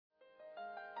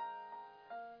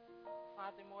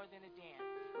Father, more than a dance.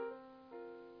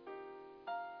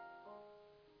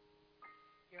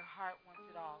 Your heart wants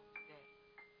it all today.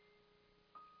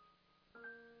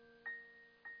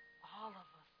 All of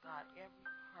us, God, every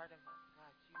part of us,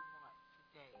 God, you want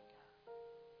today, God.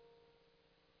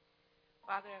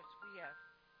 Father, as we have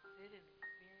sit and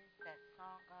experienced that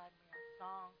song, God,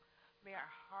 may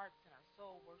our hearts and our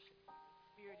soul worship you in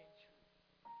spirit and truth,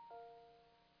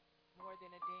 more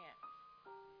than a dance.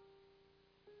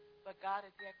 But God, a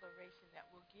declaration that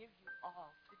will give you all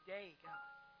today, God.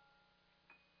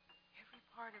 Every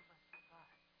part of us, oh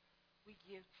God, we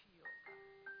give to you, oh God.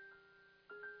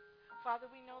 Father,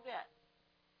 we know that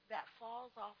falls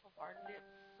off of our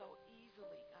lips so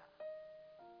easily, God.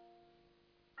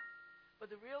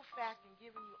 But the real fact in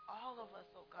giving you all of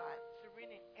us, oh God,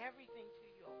 surrendering everything to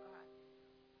you, oh God,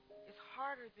 is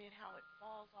harder than how it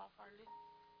falls off our lips.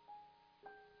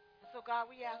 And so, God,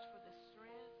 we ask for the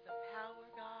strength, the power,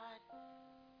 God,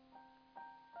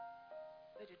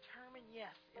 the determined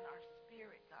yes in our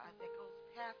spirit, God, that goes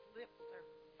past lip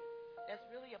service, that's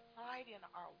really applied in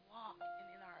our walk and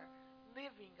in our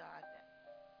living, God, that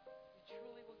we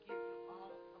truly will give you all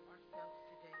of ourselves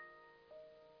today.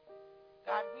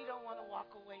 God, we don't want to walk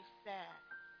away sad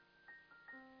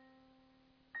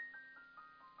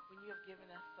when you have given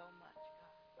us so much, God.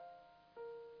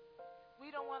 We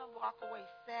don't want to walk away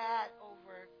sad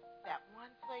over that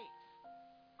one place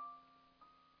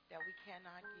that we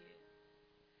cannot give.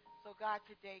 So, God,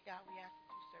 today, God, we ask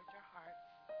that you search our hearts.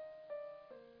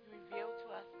 You reveal to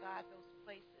us, God, those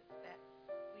places that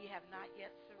we have not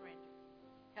yet surrendered.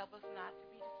 Help us not to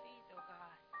be deceived, oh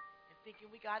God, in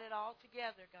thinking we got it all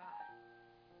together, God.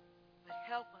 But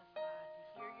help us, God, to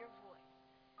hear your voice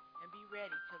and be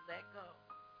ready to let go.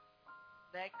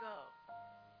 Let go.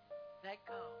 Let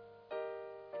go.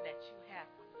 And that you have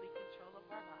complete control of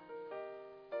our lives.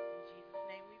 In Jesus'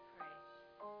 name we pray.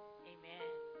 Amen.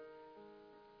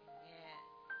 Amen.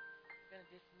 We're going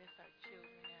to dismiss our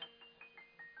children now.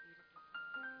 Seated this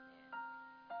morning.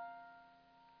 Amen.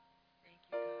 Thank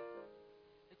you, God.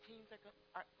 The teams are going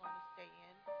to stay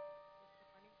in this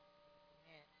morning.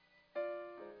 Amen.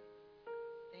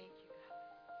 Thank you, God.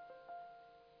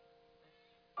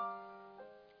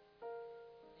 Bless you.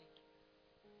 Thank you.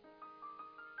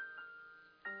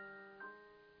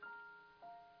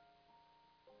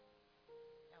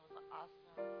 That was an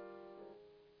awesome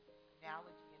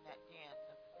analogy in that dance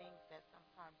of the things that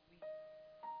sometimes we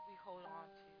hold on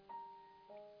to.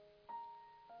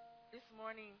 This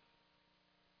morning,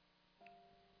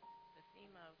 the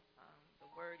theme of the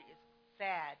word is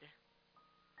sad.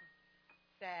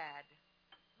 Sad.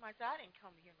 My God, I didn't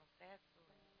come to hear no sad story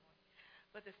this morning.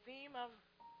 But the theme of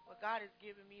what God has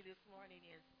given me this morning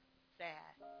is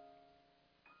sad.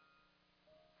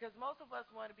 Because most of us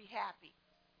want to be happy.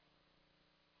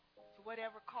 To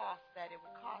whatever cost that it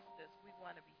would cost us, we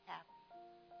want to be happy.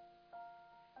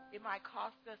 It might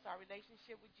cost us our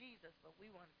relationship with Jesus, but we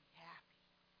want to be happy.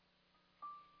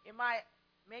 It might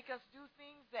make us do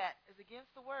things that is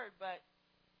against the word, but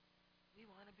we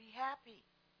want to be happy.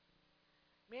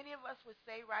 Many of us would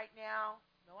say right now,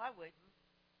 no, I wouldn't.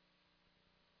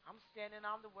 I'm standing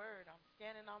on the word. I'm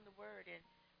standing on the word. And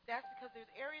that's because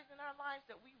there's areas in our lives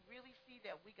that we really see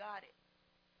that we got it.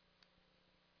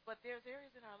 But there's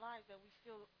areas in our lives that we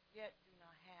still yet do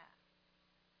not have.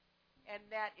 And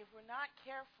that if we're not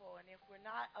careful and if we're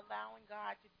not allowing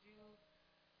God to do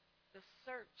the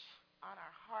search on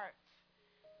our hearts,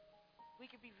 we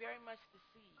could be very much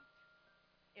deceived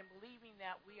in believing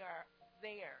that we are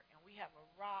there and we have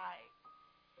arrived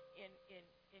in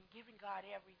giving God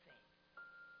everything.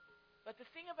 But the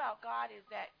thing about God is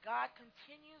that God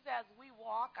continues as we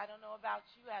walk. I don't know about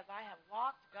you. As I have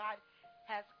walked, God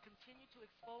has continued to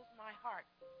expose my heart.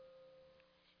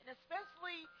 And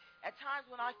especially at times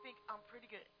when I think I'm pretty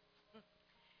good.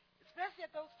 Especially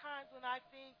at those times when I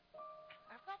think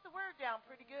I've got the word down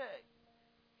pretty good.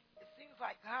 It seems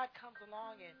like God comes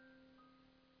along and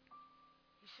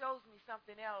he shows me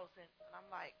something else. And I'm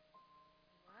like,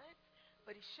 what?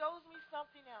 But he shows me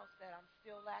something else that I'm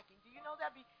still lacking. Do you know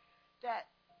that that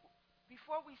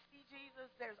before we see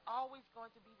Jesus, there's always going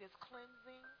to be this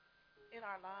cleansing in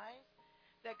our lives?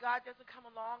 That God doesn't come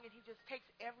along and he just takes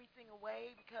everything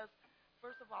away, because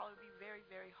first of all, it would be very,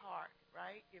 very hard,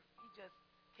 right? If he just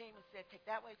came and said, take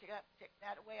that away, take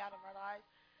that away out of our lives.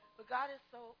 But God is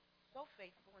so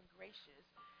faithful and gracious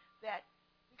that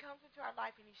he comes into our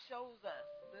life and he shows us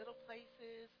little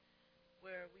places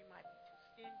where we might be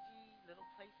too stingy, little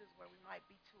places where we might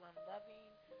be too unloving,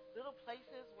 little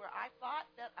places where I thought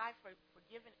that I've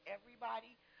forgiven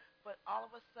everybody, but all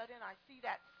of a sudden I see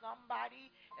that somebody,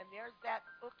 and there's that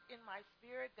hook in my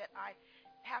spirit that I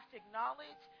have to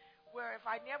acknowledge. Where if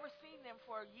I never seen them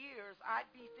for years,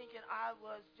 I'd be thinking I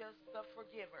was just the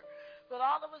forgiver. But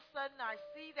all of a sudden I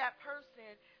see that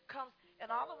person comes,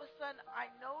 and all of a sudden I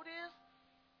notice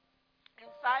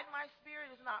inside my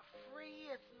spirit is not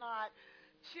free, it's not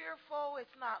cheerful,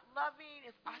 it's not loving,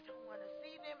 it's I don't want to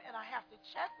see them, and I have to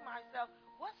check myself.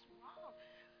 What's wrong?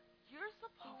 You're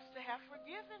supposed to have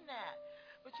forgiven that.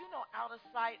 But you know, out of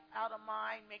sight, out of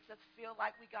mind makes us feel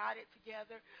like we got it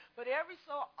together. But every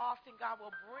so often, God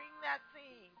will bring that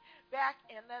thing back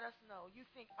and let us know. You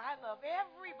think, I love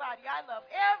everybody. I love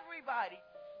everybody.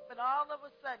 But all of a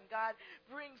sudden, God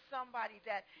brings somebody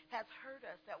that has hurt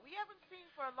us, that we haven't seen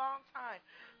for a long time.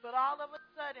 But all of a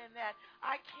sudden, that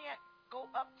I can't go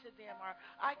up to them, or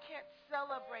I can't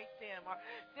celebrate them, or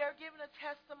they're giving a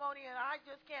testimony and I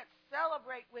just can't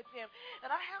celebrate with them.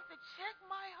 And I have to check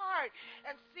my heart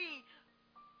and see,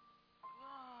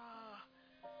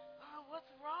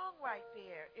 what's wrong right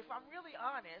there. If I'm really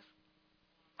honest,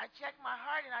 I check my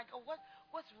heart and I go,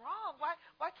 what's wrong? Why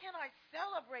can't I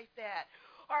celebrate that?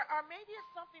 Or maybe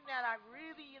it's something that I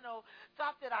really,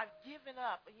 thought that I've given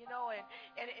up,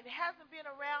 and it hasn't been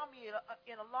around me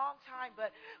in a long time,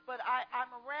 but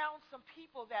I'm around some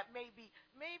people that maybe,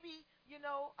 I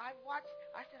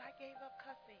said I gave up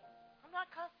cussing. I'm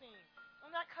not cussing.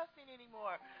 I'm not cussing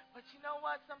anymore. But you know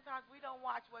what? Sometimes we don't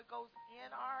watch what goes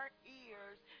in our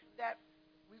ears that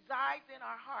resides in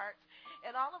our hearts.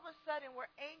 And all of a sudden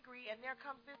we're angry and there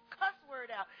comes this cuss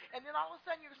word out. And then all of a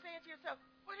sudden you're saying to yourself,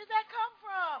 where did that come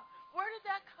from? Where did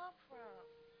that come from?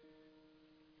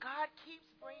 God keeps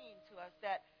bringing to us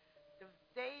that the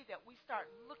day that we start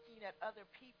looking at other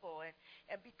people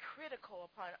and be critical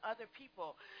upon other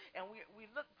people, and we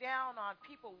look down on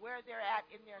people where they're at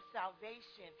in their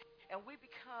salvation, and we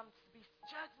become to be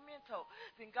judgmental,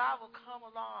 then God will come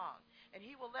along and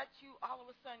he will let you all of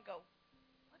a sudden go,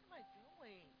 what am I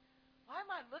doing? Why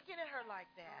am I looking at her like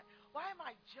that? Why am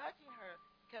I judging her?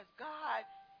 Because God,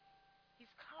 he's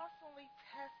constantly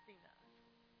testing us,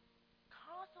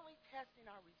 constantly testing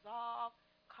our resolve,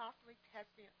 constantly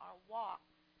testing our walk,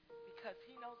 because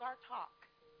he knows our talk.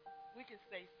 We can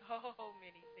say so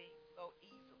many things so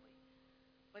easily,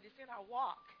 but it's in our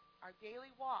walk, our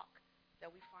daily walk,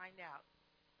 that we find out.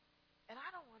 And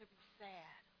I don't want to be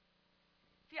sad.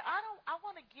 See, I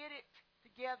want to get it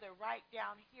together right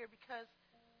down here, because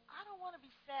I don't want to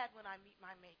be sad when I meet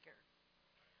my Maker.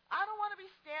 I don't want to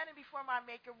be standing before my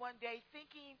Maker one day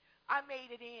thinking I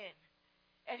made it in,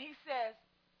 and he says,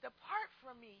 depart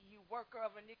from me, you worker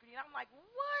of iniquity. And I'm like,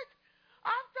 what?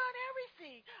 I've done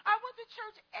everything. I went to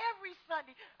church every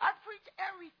Sunday. I preached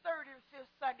every third and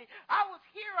fifth Sunday. I was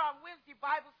here on Wednesday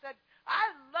Bible study. I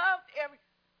loved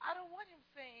I don't want him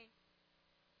saying,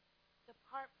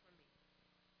 depart from me.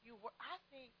 I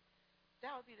think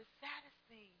that would be the saddest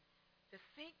thing, to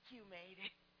think you made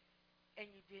it and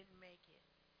you didn't make it.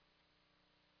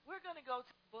 We're going to go to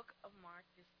the book of Mark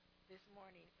this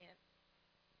morning, and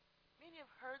many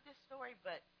have heard this story,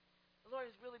 but the Lord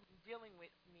has really been dealing with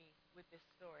me with this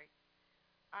story.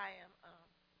 I am,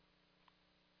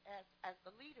 as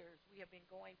the leaders, we have been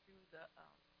going through the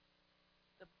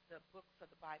books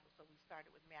of the Bible. So we started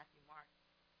with Matthew, Mark,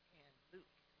 and Luke,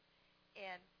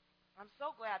 and I'm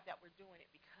so glad that we're doing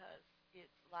it, because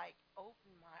it's like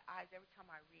opened my eyes every time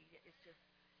I read it. It's just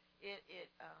it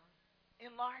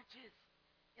enlarges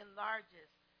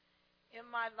in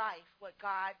my life what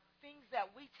God, things that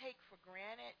we take for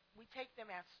granted, we take them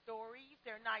as stories.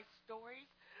 They're nice stories.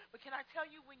 But can I tell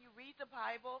you, when you read the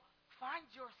Bible, find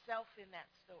yourself in that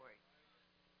story.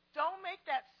 Don't make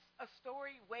that a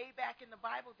story way back in the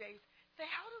Bible days.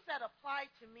 Say, how does that apply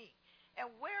to me?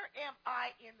 And where am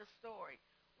I in the story?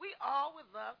 We all would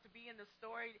love to be in the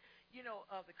story,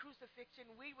 of the crucifixion.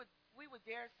 We would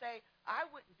dare say, I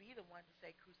wouldn't be the one to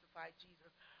say crucify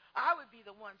Jesus. I would be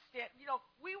the one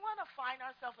we want to find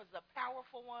ourselves as the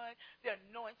powerful one, the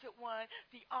anointed one,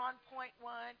 the on point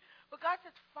one. But God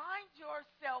says, find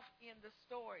yourself in the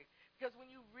story. Because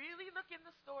when you really look in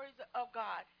the stories of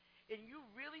God, and you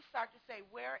really start to say,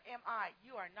 where am I?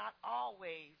 You are not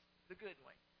always the good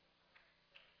one.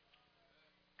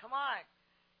 Come on.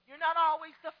 You're not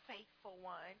always the faithful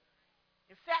one.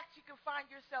 In fact, you can find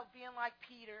yourself being like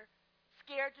Peter,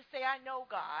 scared to say, I know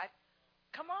God.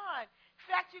 Come on. In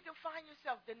fact, you can find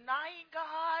yourself denying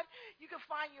God. You can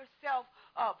find yourself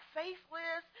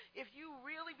faithless. If you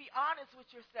really be honest with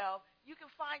yourself, you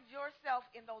can find yourself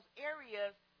in those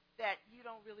areas that you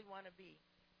don't really want to be.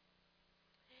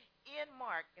 In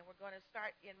Mark, and we're going to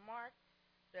start in Mark,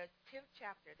 the 10th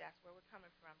chapter. That's where we're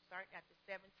coming from, starting at the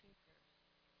 17th verse.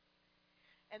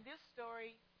 And this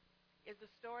story is the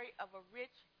story of a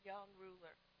rich young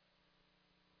ruler.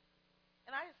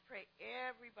 And I just pray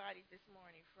everybody this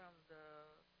morning from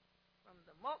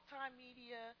the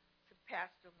multimedia to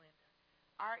Pastor Linda,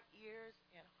 our ears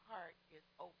and heart is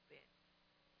open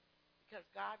because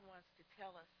God wants to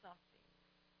tell us something,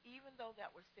 even though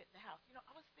that we're sitting in the house. You know,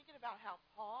 I was thinking about how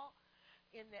Paul,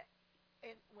 in that,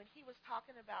 and when he was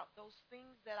talking about those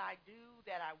things that I do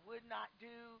that I would not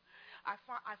do, I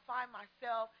find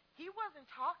myself, he wasn't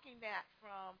talking that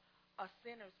from a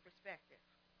sinner's perspective.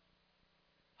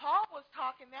 Paul was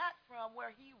talking that from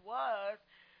where he was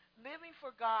living for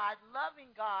God,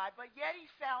 loving God, but yet he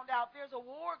found out there's a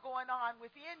war going on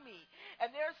within me.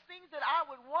 And there's things that I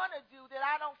would want to do that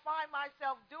I don't find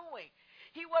myself doing.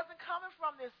 He wasn't coming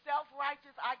from this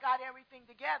self-righteous, I got everything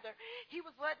together. He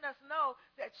was letting us know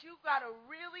that you've got to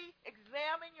really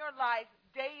examine your life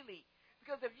daily.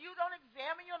 Because if you don't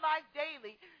examine your life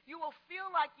daily, you will feel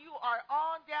like you are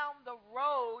on down the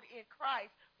road in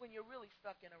Christ when you're really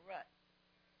stuck in a rut.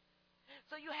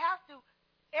 So you have to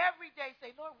every day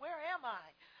say, Lord, where am I?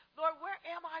 Lord, where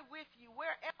am I with you?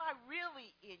 Where am I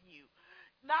really in you?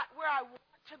 Not where I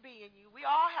want to be in you. We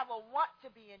all have a want to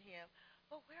be in him.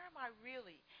 But where am I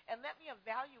really? And let me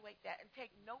evaluate that and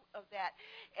take note of that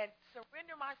and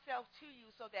surrender myself to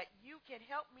you so that you can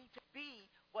help me to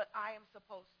be what I am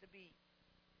supposed to be.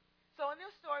 So in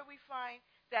this story, we find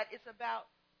that it's about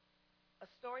a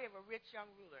story of a rich young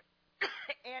ruler.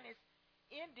 And it's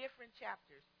in different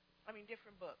chapters.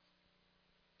 Different books.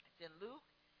 It's in Luke,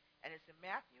 and it's in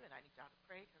Matthew, and I need y'all to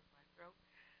pray because my throat.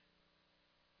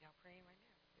 Y'all praying right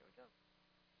now. Here we go.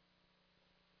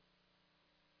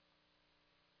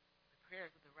 The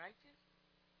prayers of the righteous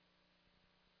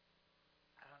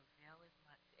availeth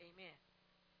much. Amen.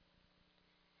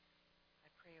 I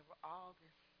pray over all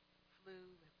this flu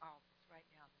and all this right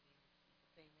now in the name of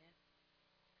Jesus. Amen.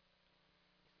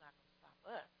 It's not going to stop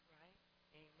us, right?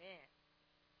 Amen.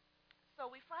 So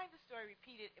we find the story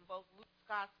repeated in both Luke's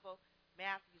Gospel,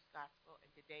 Matthew's Gospel, and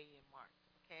today in Mark.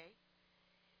 Okay?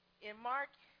 In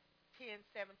Mark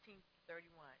 10:17-31.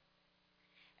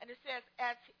 And it says,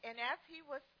 as he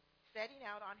was setting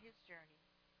out on his journey,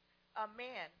 a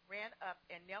man ran up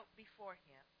and knelt before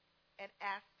him and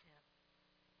asked him,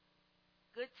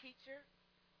 Good teacher,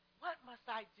 what must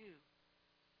I do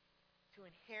to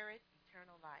inherit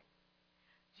eternal life?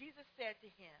 Jesus said to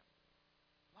him,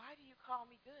 Why do you call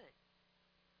me good?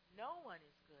 No one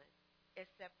is good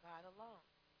except God alone.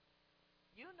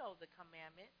 You know the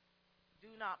commandments.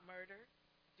 Do not murder.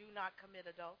 Do not commit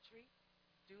adultery.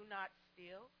 Do not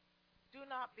steal. Do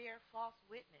not bear false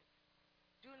witness.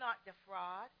 Do not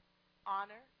defraud.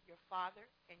 Honor your father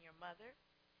and your mother.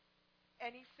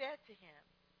 And he said to him,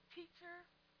 Teacher,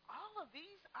 all of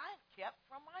these I have kept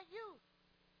from my youth.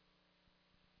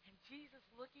 And Jesus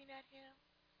looking at him,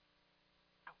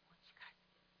 I want you guys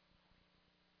to get this point.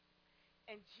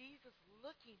 And Jesus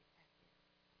looking at him,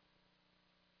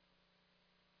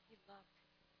 he loved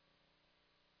him.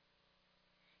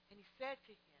 And he said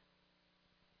to him,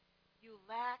 You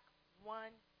lack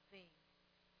one thing.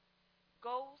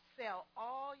 Go sell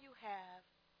all you have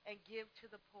and give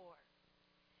to the poor,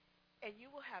 and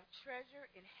you will have treasure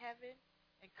in heaven,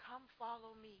 and come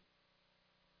follow me.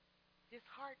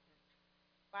 Disheartened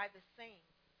by the saying,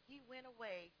 he went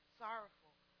away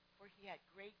sorrowful, for he had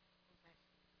great possessions.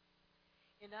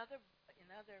 In other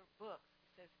books, it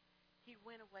says he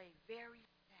went away very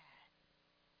sad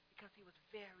because he was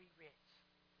very rich.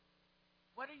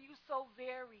 What are you so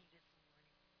very this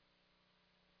morning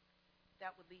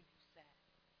that would leave you sad?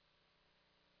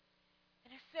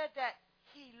 And it said that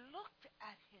he looked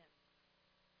at him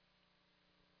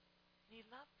and he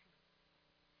loved him.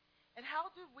 And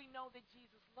how did we know that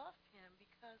Jesus loved him?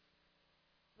 Because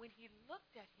when he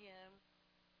looked at him,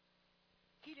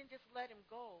 he didn't just let him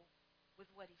go with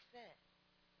what he said.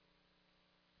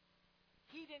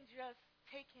 He didn't just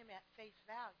take him at face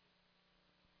value.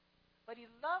 But he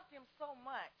loved him so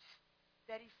much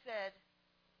that he said,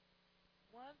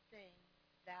 One thing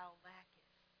thou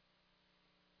lackest.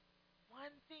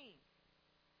 One thing.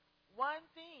 One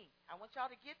thing. I want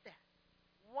y'all to get that.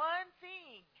 One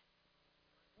thing.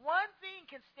 One thing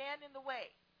can stand in the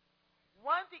way.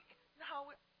 One thing.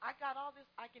 No, I got all this.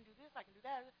 I can do this. I can do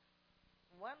that.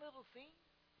 One little thing.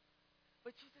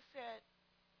 But Jesus said,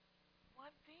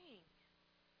 one thing.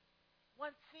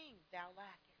 One thing thou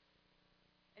lackest.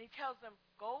 And he tells them,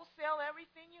 go sell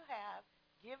everything you have,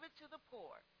 give it to the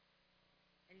poor.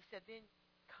 And he said, then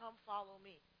come follow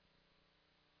me.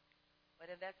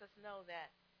 But it lets us know that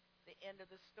the end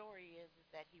of the story is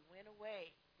that he went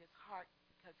away disheartened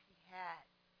because he had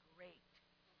great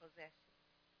possessions.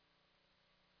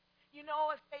 You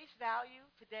know, at face value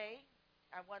today,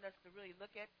 I want us to really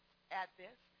look at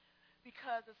this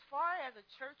because as far as a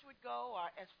church would go, or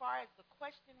as far as the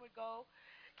question would go,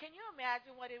 can you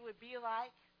imagine what it would be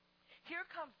like? Here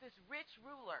comes this rich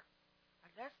ruler.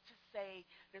 And let's just say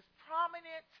this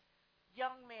prominent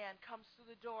young man comes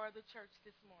through the door of the church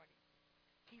this morning.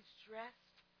 He's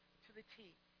dressed to the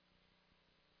T.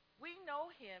 We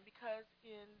know him because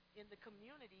in the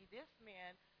community, this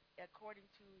man, according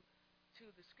to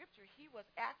the scripture, he was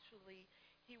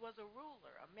a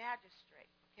ruler, a magistrate.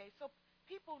 Okay, so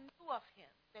people knew of him.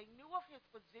 They knew of his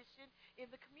position in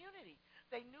the community.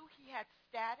 They knew he had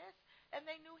status, and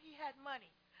they knew he had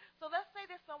money. So let's say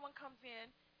that someone comes in,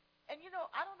 and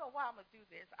I don't know why I'm gonna do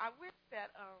this. I wish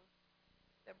that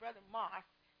Brother Moss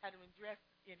had been dressed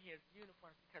in his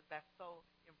uniform because that's so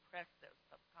impressive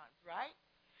sometimes, right?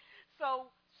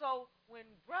 So when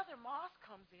Brother Moss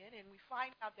comes in and we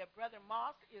find out that Brother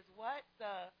Moss is what?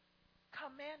 The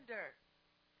commander.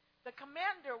 The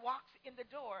commander walks in the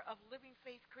door of Living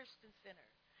Faith Christian Center.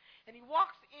 And he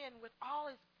walks in with all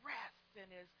his breasts and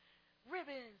his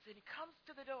ribbons, and he comes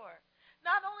to the door.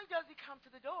 Not only does he come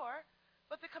to the door,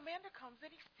 but the commander comes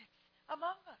and he sits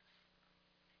among us.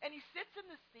 And he sits in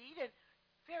the seat, and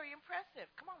very impressive.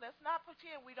 Come on, let's not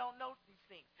pretend we don't know these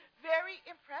things. Very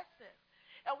impressive.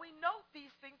 And we note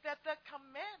these things that the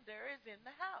commander is in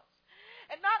the house.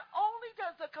 And not only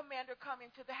does the commander come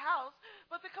into the house,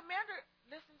 but the commander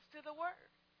listens to the word.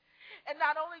 And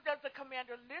not only does the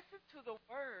commander listen to the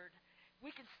word, we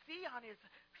can see on his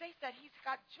face that he's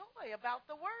got joy about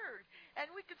the word. And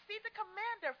we can see the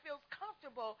commander feels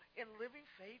comfortable in Living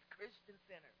Faith Christian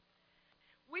Center.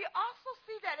 We also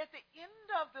see that at the end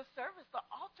of the service, the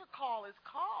altar call is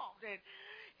called. And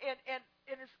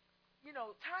it's,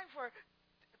 time for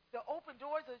the open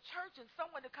doors of the church and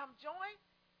someone to come join.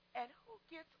 And who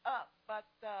gets up but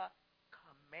the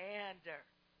commander?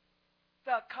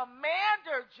 The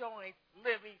commander joins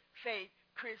Living Faith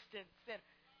Christian Center.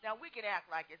 Now, we can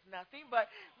act like it's nothing, but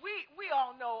we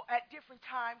all know at different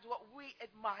times what we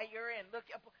admire and look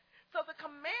at. So the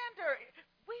commander,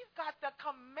 we've got the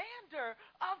commander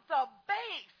of the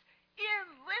base in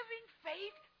Living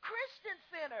Faith Christian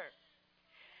Center.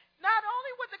 Not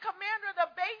only would the commander of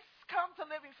the base come to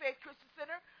Living Faith Christian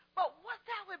Center, but what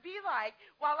that would be like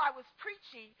while I was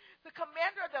preaching, the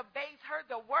commander of the base heard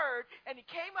the word, and he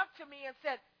came up to me and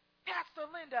said, Pastor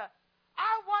Linda,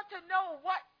 I want to know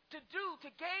what to do to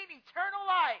gain eternal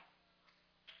life.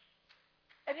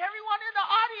 And everyone in the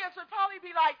audience would probably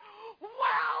be like,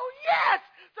 wow, yes,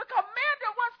 the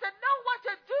commander wants to know what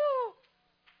to do.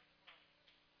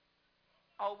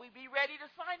 Oh, we'd be ready to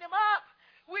sign him up.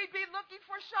 We'd be looking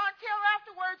for Chantel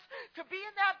afterwards to be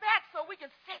in that back so we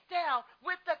can sit down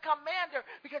with the commander,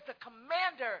 because the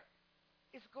commander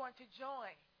is going to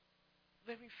join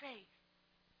Living Faith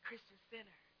Christian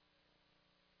Center.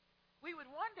 We would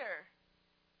wonder,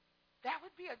 that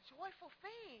would be a joyful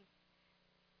thing.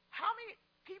 How many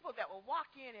people that will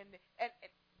walk in and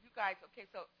you guys, okay,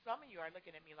 so some of you are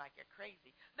looking at me like you're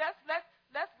crazy. Let's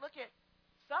look at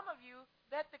some of you.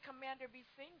 Let the commander be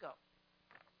single.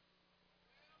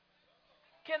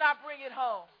 Can I bring it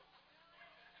home?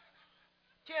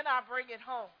 Can I bring it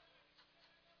home?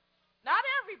 Not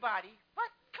everybody, but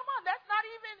come on, that's not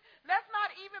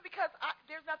even because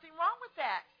there's nothing wrong with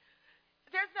that.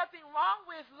 There's nothing wrong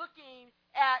with looking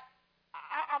at,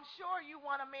 I'm sure you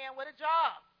want a man with a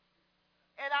job.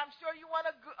 And I'm sure you want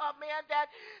a man that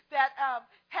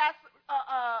has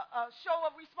a show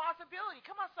of responsibility.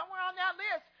 Come on, somewhere on that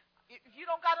list. If you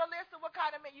don't got a list of what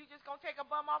kind of man, you just going to take a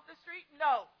bum off the street?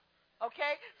 No.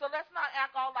 Okay? So let's not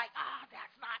act all like,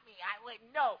 that's not me. I wouldn't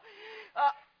know.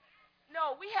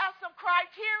 No, we have some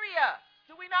criteria.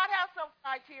 Do we not have some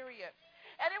criteria?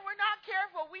 And if we're not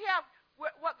careful, we have,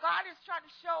 what God is trying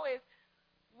to show is,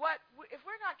 if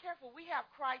we're not careful, we have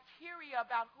criteria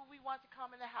about who we want to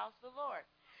come in the house of the Lord.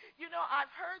 I've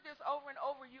heard this over and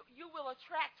over. You will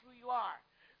attract who you are.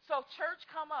 So church,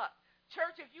 come up.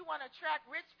 Church, if you want to attract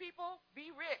rich people,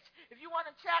 be rich. If you want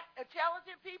to attract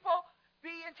intelligent people,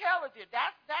 be intelligent.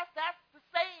 That's the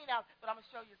saying now. But I'm going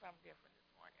to show you something different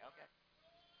this morning, okay?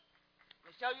 I'm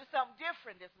going to show you something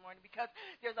different this morning, because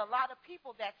there's a lot of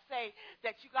people that say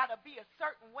that you got to be a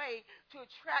certain way to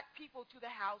attract people to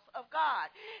the house of God.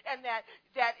 And that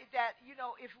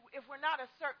if we're not a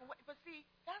certain way, but see,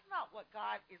 that's not what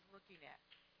God is looking at.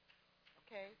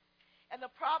 Okay? And the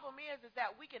problem is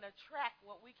that we can attract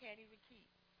what we can't even keep.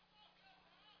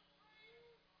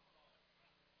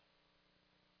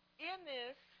 In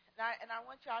this, and I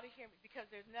want y'all to hear me, because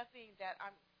there's nothing that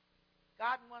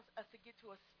God wants us to get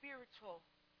to a spiritual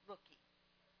looking.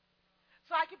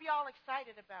 So I could be all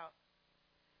excited about,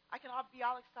 I can be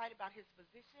all excited about his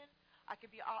position. I can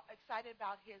be all excited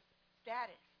about his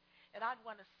status. And I'd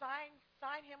want to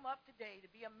sign him up today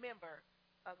to be a member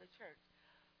of the church.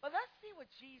 But let's see what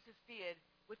Jesus did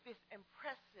with this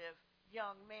impressive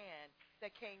young man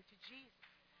that came to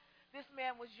Jesus. This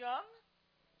man was young.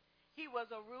 He was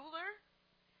a ruler.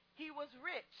 He was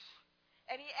rich.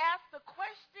 And he asked the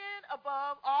question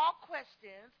above all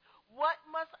questions, what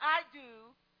must I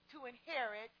do to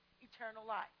inherit eternal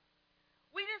life?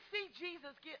 We didn't see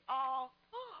Jesus get all,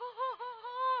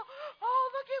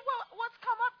 look at what's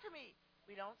come up to me.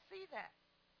 We don't see that.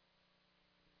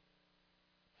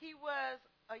 He was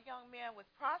a young man with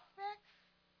prospects,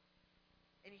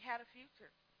 and he had a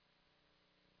future.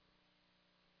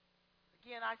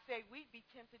 Again, I say we'd be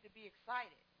tempted to be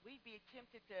excited. We'd be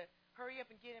tempted to hurry up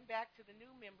and get him back to the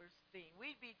new members thing.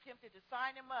 We'd be tempted to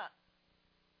sign him up.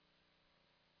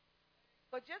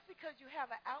 But just because you have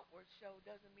an outward show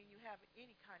doesn't mean you have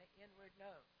any kind of inward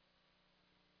no.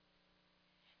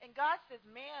 And God says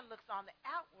man looks on the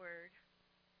outward,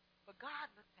 but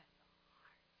God looks at the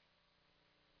heart.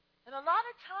 And a lot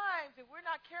of times, if we're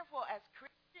not careful as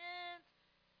Christians,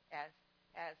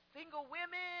 as single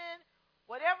women,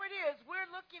 whatever it is,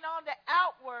 we're looking on the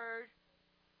outward,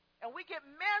 and we get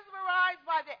mesmerized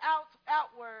by the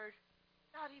outward,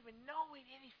 not even knowing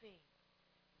anything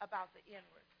about the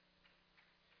inward.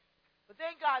 But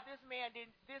thank God this man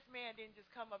didn't just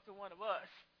come up to one of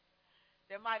us.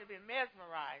 That might have been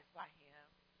mesmerized by him,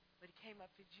 but he came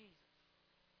up to Jesus.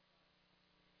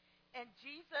 And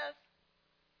Jesus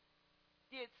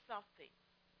did something.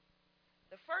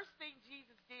 The first thing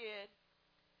Jesus did,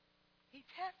 he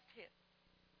tested him.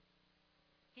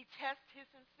 He tested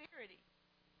his sincerity.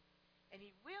 And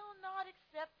he will not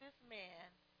accept this man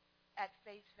at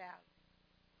face value.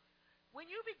 When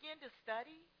you begin to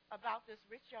study about this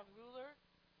rich young ruler,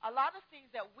 a lot of things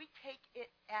that we take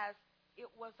it as it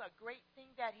was a great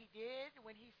thing that he did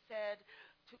when he said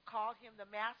to call him the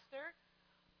master.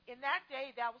 In that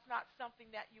day, that was not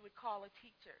something that you would call a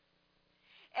teacher.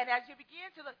 And as you begin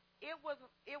to look, it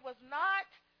was not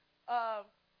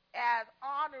as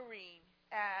honoring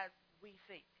as we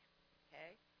think.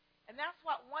 Okay? And that's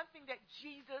one thing that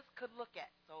Jesus could look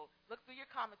at. So look through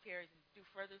your commentaries and do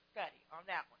further study on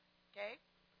that one. Okay?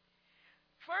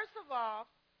 First of all,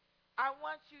 I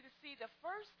want you to see the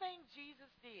first thing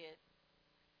Jesus did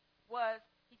was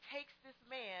he takes this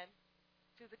man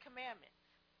to the commandments.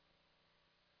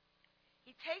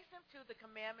 He takes him to the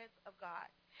commandments of God.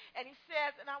 And he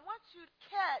says, and I want you to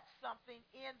catch something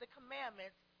in the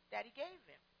commandments that he gave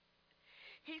him.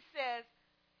 He says,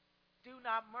 do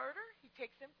not murder. He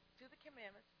takes him to the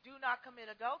commandments. Do not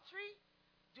commit adultery.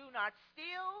 Do not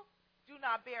steal. Do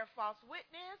not bear false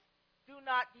witness. Do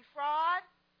not defraud.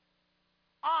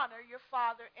 Honor your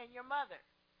father and your mother.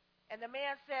 And the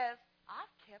man says,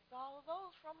 I've kept all of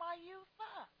those from my youth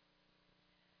up.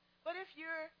 But if you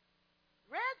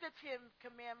read the 10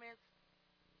 commandments,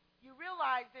 you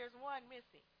realize there's one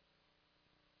missing.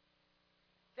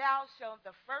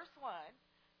 The first one,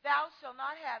 thou shalt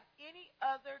not have any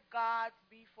other gods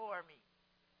before me.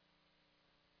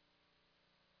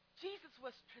 Jesus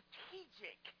was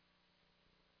strategic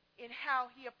in how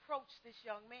he approached this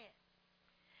young man.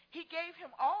 He gave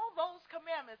him all those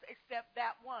commandments except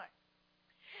that one.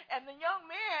 And the young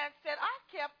man said, I've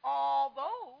kept all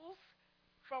those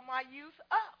from my youth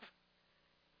up.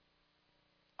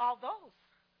 All those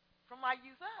from my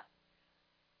youth up.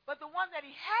 But the one that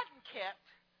he hadn't kept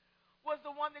was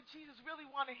the one that Jesus really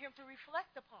wanted him to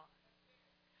reflect upon.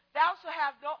 Thou shalt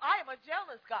have I am a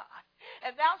jealous God,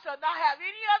 and thou shalt not have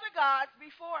any other gods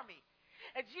before me.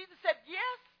 And Jesus said,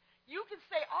 yes, you can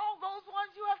say all those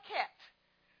ones you have kept,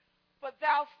 but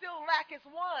thou still lackest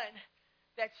one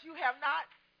that you have not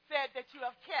said that you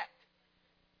have kept.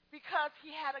 Because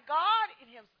he had a God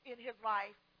in his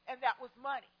life, and that was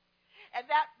money. And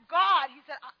that God, he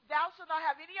said, thou shalt not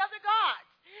have any other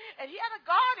gods. And he had a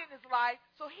God in his life,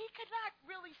 so he could not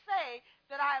really say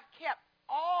that I have kept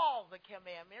all the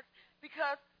commandments,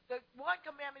 because the one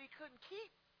commandment he couldn't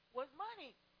keep was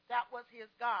money. That was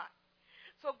his God.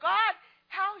 So God,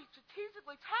 how he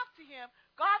strategically talked to him,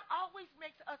 God always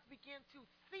makes us begin to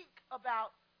think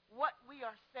about what we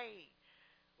are saying.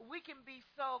 We can be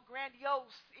so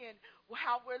grandiose in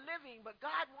how we're living, but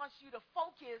God wants you to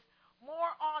focus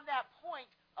more on that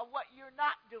point of what you're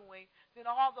not doing than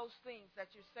all those things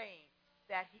that you're saying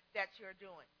that you're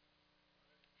doing.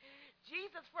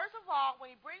 Jesus, first of all, when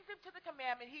he brings him to the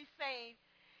commandment, he's saying,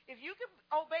 if you can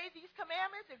obey these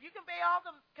commandments, if you can obey all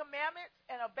the commandments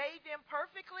and obey them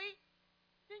perfectly,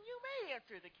 then you may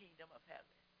enter the kingdom of heaven.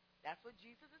 That's what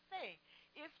Jesus is saying.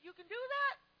 If you can do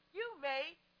that, you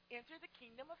may enter the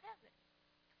kingdom of heaven.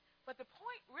 But the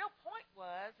real point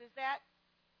is that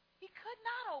he could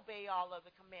not obey all of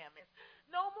the commandments,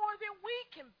 no more than we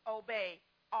can obey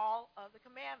all of the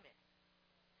commandments.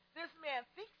 This man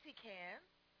thinks he can,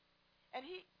 and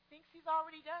he thinks he's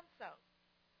already done so.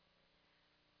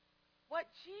 What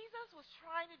Jesus was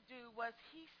trying to do was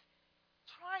he's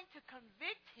trying to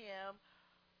convict him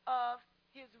of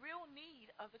his real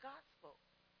need of the gospel.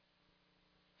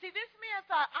 See, this man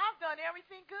thought, I've done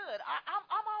everything good.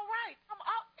 I'm all right.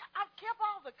 I've kept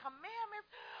all the commandments.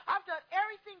 I've done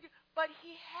everything. But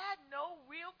he had no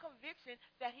real conviction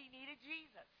that he needed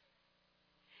Jesus.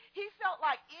 He felt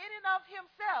like in and of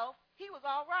himself, he was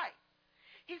all right.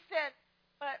 He said,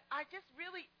 but I just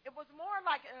really, it was more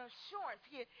like an assurance.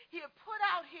 He had put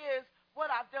out what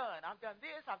I've done. I've done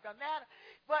this, I've done that.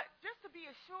 But just to be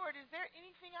assured, is there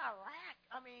anything I lack?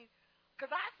 I mean, because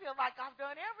I feel like I've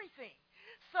done everything.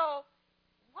 So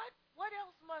what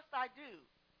else must I do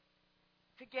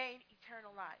to gain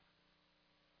eternal life?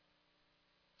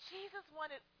 Jesus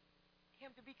wanted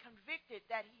him to be convicted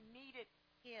that he needed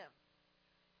him.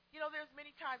 You know, there's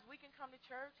many times we can come to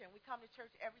church, and we come to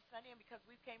church every Sunday, and because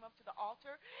we came up to the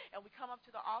altar, and we come up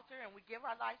to the altar, and we give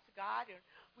our lives to God, and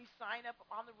we sign up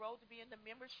on the road to be in the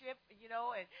membership, you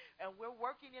know, and we're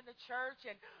working in the church,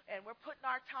 and we're putting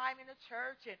our time in the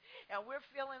church, and we're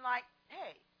feeling like,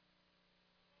 hey,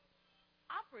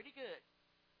 I'm pretty good.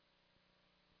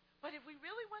 But if we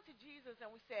really went to Jesus and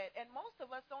we said, and most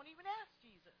of us don't even ask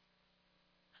Jesus,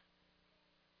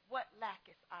 what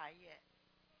lacketh I yet?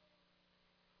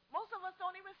 Most of us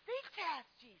don't even seek to ask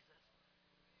Jesus.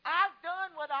 I've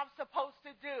done what I'm supposed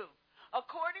to do.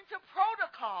 According to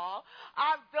protocol,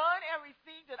 I've done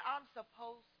everything that I'm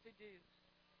supposed to do.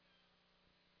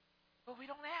 But we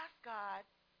don't ask God,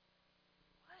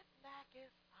 what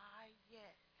lacketh I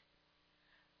yet?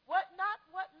 What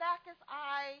lacketh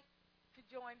I to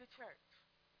join the church?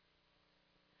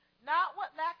 Not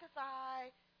what lacketh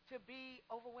I to be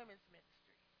over women's ministry.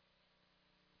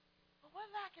 But what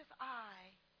lacketh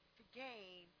I to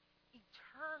gain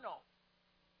eternal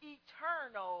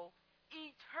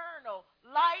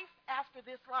life after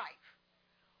this life?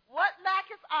 What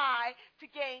lacketh I to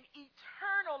gain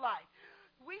eternal life?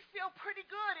 We feel pretty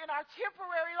good in our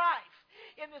temporary life.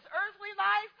 In this earthly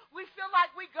life, we feel like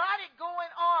we got it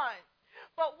going on.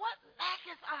 But what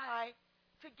lacketh I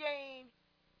to gain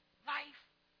life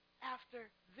after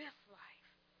this life?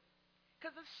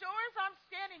 Because as sure as I'm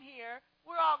standing here,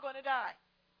 we're all going to die.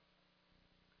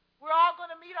 We're all going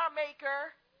to meet our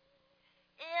Maker,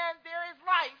 and there is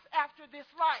life after this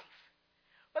life.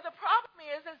 But the problem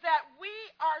is that we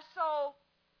are so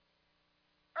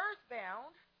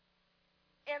earthbound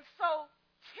and so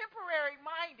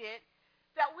temporary-minded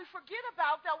that we forget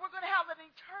about that we're going to have an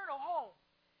eternal home.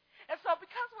 And so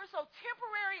because we're so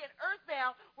temporary and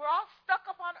earthbound, we're all stuck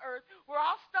up on earth. We're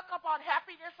all stuck up on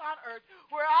happiness on earth.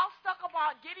 We're all stuck up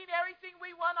on getting everything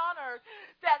we want on earth,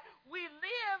 that we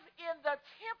live in the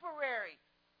temporary.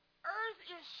 Earth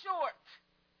is short.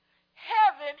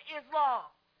 Heaven is long.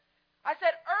 I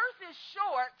said earth is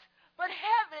short, but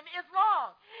heaven is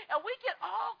long. And we get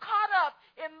all caught up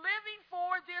in living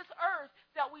for this earth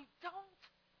that we don't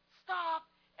stop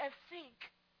and think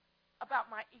about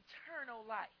my eternal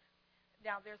life.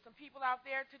 Now, there's some people out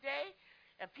there today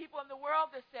and people in the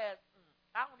world that says,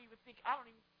 I don't even think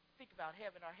about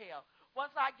heaven or hell.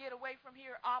 Once I get away from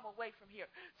here, I'm away from here.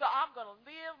 So I'm going to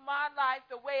live my life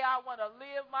the way I want to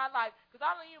live my life because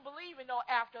I don't even believe in no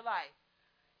afterlife.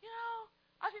 You know,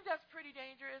 I think that's pretty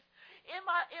dangerous. In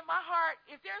my heart,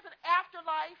 if there's an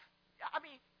afterlife, I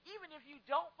mean, even if you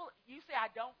say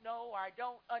I don't know or I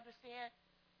don't understand,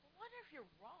 wonder if you're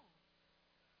wrong.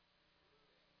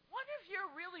 Wonder if you're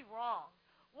really wrong.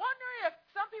 Wonder if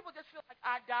some people just feel like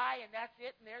I die and that's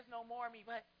it and there's no more of me.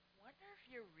 But wonder if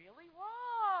you're really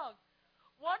wrong.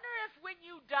 Wonder if when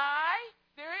you die,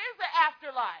 there is an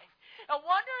afterlife. And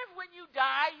wonder if when you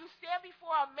die, you stand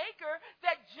before a Maker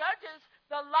that judges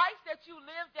the life that you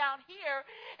live down here,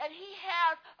 and he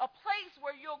has a place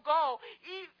where you'll go,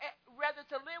 whether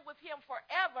to live with him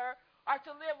forever or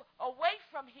to live away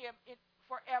from him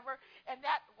forever. And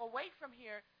that away from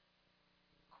here,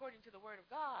 according to the Word of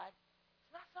God, it's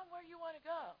not somewhere you want to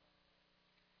go.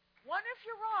 Wonder if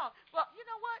you're wrong. Well, you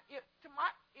know what?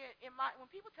 When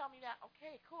people tell me that,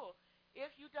 okay, cool.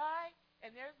 If you die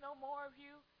and there's no more of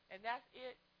you and that's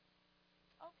it,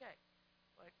 okay.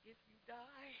 But if you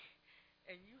die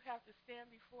and you have to stand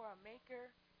before a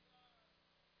Maker,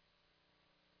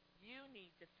 you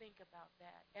need to think about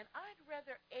that. And I'd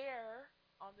rather err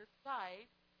on the side,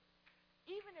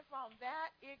 even if I'm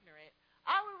that ignorant,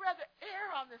 I would rather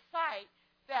err on the side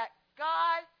that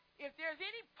God if there's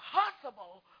any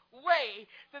possible way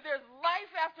that there's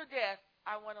life after death,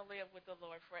 I want to live with the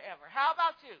Lord forever. How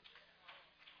about you?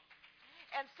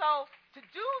 And so to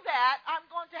do that, I'm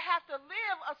going to have to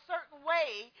live a certain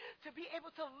way to be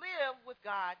able to live with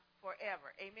God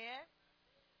forever. Amen?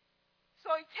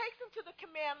 So he takes him to the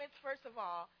commandments, first of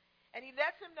all, and he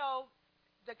lets him know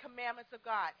the commandments of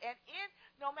God. And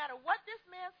no matter what this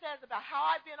man says about how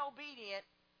I've been obedient,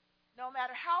 no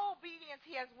matter how obedient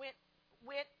he has went,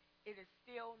 it is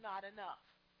still not enough.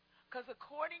 Because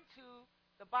according to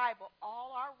the Bible,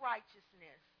 all our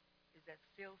righteousness is as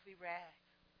filthy rags.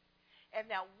 And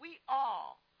that we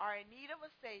all are in need of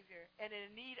a Savior and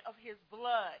in need of his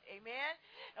blood. Amen?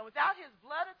 And without his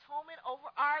blood atonement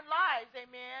over our lives,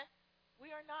 amen,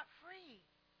 we are not free.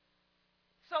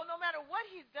 So no matter what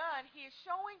he's done, he is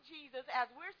showing Jesus, as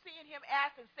we're seeing him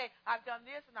ask and say, I've done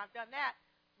this and I've done that.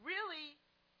 Really,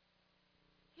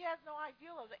 he has no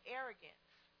idea of the arrogance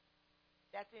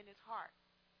that's in his heart.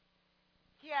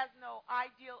 He has no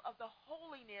idea of the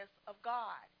holiness of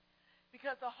God.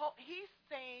 Because he's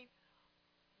saying,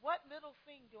 what little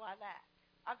thing do I lack?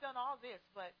 I've done all this,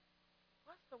 but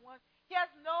what's the one? He has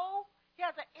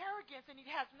an arrogance, and he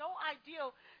has no idea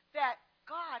that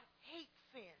God hates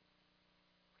sin.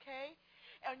 Okay?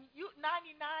 And 99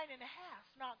 and a half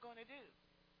is not going to do.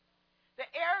 The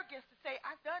arrogance to say,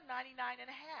 I've done 99 and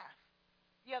a half.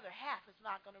 The other half is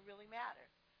not going to really matter.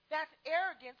 That's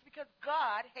arrogance because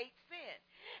God hates sin.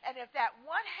 And if that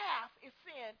one half is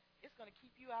sin, it's going to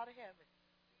keep you out of heaven.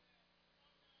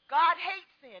 God hates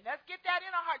sin. Let's get that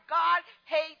in our heart. God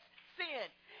hates sin.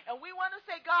 And we want to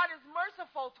say God is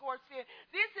merciful towards sin.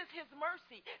 This is his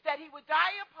mercy, that he would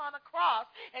die upon a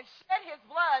cross and shed his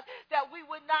blood that we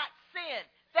would not sin.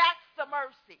 That's the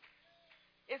mercy.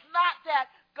 It's not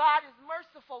that God is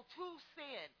merciful to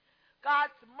sin.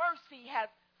 God's mercy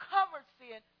has covered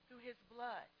sin through his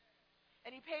blood.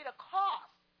 And he paid a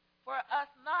cost for us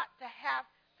not to have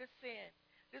to sin.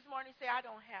 This morning say, I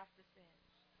don't have to sin.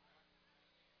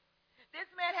 This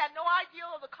man had no idea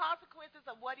of the consequences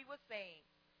of what he was saying.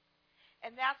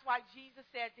 And that's why Jesus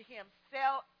said to him,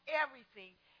 sell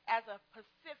everything as a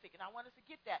specific. And I want us to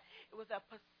get that. It was a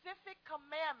specific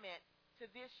commandment to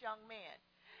this young man.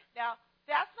 Now,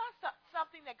 that's not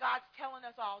something that God's telling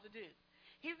us all to do.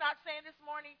 He's not saying this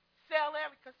morning, sell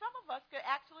everything, because some of us could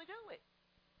actually do it.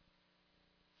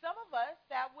 Some of us,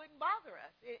 that wouldn't bother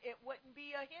us. It wouldn't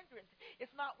be a hindrance.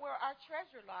 It's not where our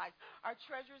treasure lies. Our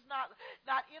treasure is not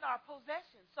in our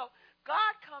possession. So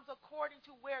God comes according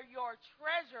to where your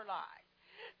treasure lies.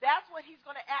 That's what he's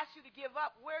going to ask you to give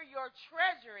up, where your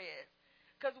treasure is.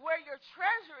 Because where your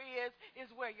treasure is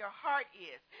where your heart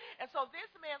is. And so this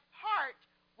man's heart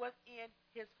was in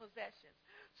his possessions.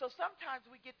 So sometimes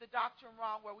we get the doctrine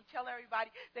wrong where we tell everybody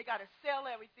they got to sell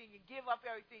everything and give up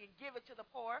everything and give it to the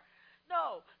poor.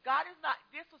 No, God is not.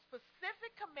 This was a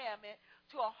specific commandment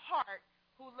to a heart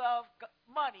who loved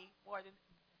money more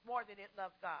than it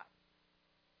loved God.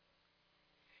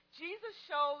 Jesus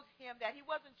showed him that he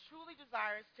wasn't truly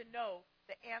desirous to know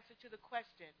the answer to the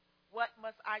question, what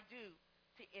must I do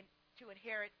to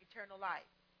inherit eternal life?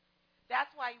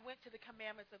 That's why he went to the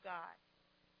commandments of God.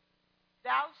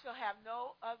 Thou shalt have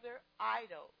no other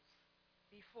idols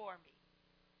before me.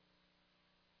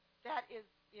 That is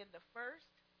in the first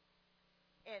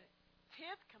and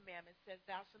 10th commandment says,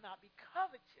 thou shalt not be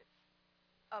covetous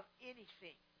of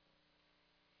anything.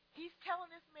 He's telling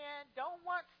this man, don't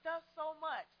want stuff so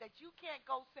much that you can't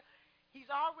go sell. He's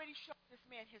already shown this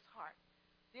man his heart.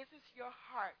 This is your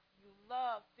heart. You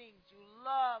love things. You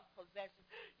love possessions.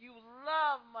 You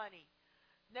love money.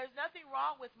 There's nothing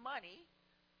wrong with money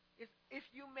if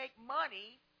you make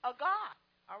money a god.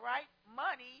 All right?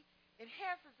 Money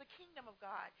enhances the kingdom of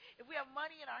God. If we have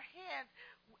money in our hands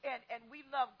and we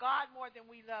love God more than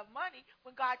we love money,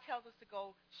 when God tells us to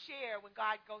go share, when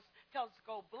God tells us to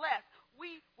go bless,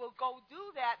 we will go do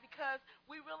that because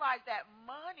we realize that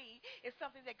money is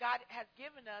something that God has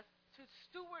given us to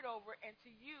steward over and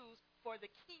to use for the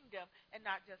kingdom and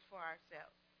not just for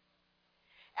ourselves.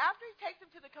 After he takes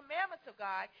him to the commandments of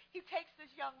God, he takes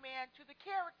this young man to the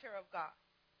character of God.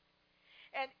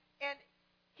 And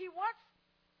he wants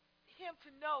him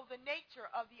to know the nature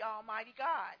of the Almighty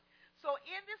God. So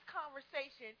in this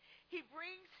conversation, he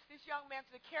brings this young man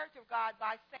to the character of God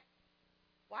by saying,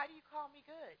 why do you call me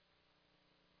good?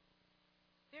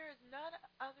 There is none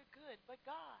other good but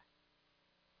God.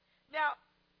 Now,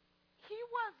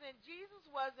 Jesus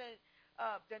wasn't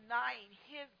denying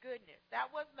his goodness.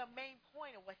 That wasn't the main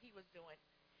point of what he was doing.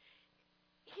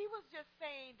 He was just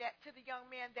saying that to the young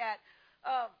man that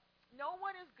no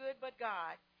one is good but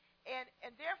God.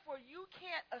 And therefore you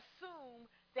can't assume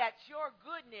that your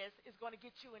goodness is going to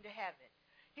get you into heaven.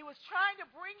 He was trying to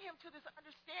bring him to this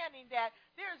understanding that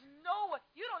there's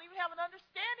you don't even have an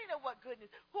understanding of what goodness.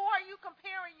 Who are you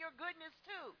comparing your goodness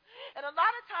to? And a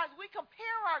lot of times we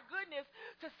compare our goodness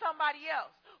to somebody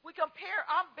else. We compare,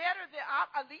 I'm better than,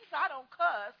 at least I don't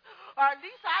cuss, or at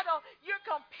least I don't. You're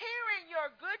comparing your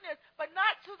goodness, but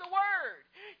not to the word.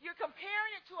 You're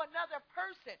comparing it to another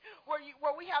person where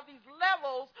we have these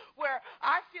levels where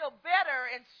I feel better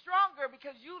and stronger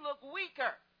because you look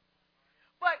weaker.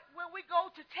 But when we go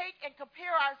to take and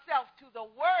compare ourselves to the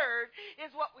Word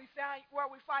is what we find, where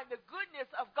we find the goodness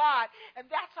of God, and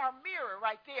that's our mirror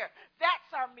right there. That's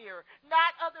our mirror,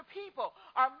 not other people.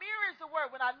 Our mirror is the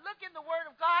Word. When I look in the Word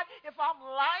of God, if I'm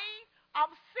lying, I'm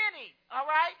sinning, all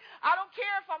right? I don't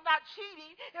care if I'm not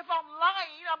cheating. If I'm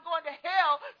lying, I'm going to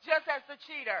hell just as the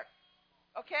cheater.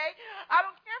 Okay? I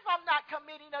don't care if I'm not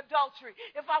committing adultery.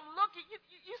 If I'm looking,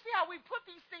 you see how we put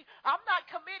these things. I'm not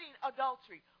committing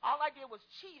adultery. All I did was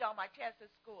cheat on my test at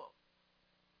school.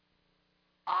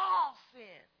 All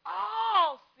sin.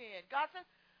 All sin. God says,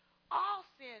 all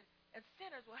sin and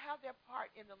sinners will have their part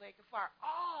in the lake of fire.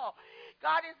 All.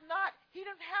 God is not, he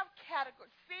doesn't have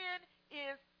categories. Sin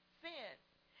is sin.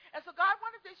 And so God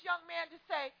wanted this young man to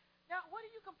say, now what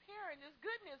are you comparing this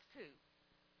goodness to?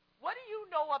 What do you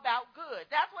know about good?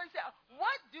 That's what he said.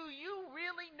 What do you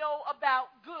really know about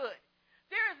good?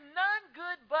 There is none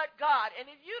good but God. And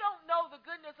if you don't know the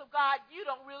goodness of God, you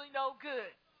don't really know good.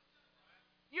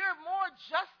 You're more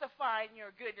justifying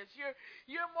your goodness.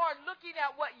 You're more looking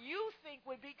at what you think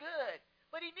would be good.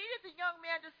 But he needed the young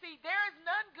man to see there is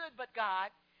none good but God.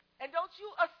 And don't you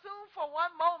assume for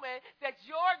one moment that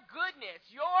your goodness,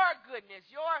 your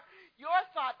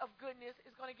thought of goodness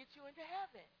is going to get you into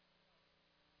heaven.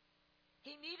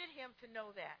 He needed him to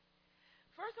know that.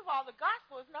 First of all, the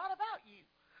gospel is not about you.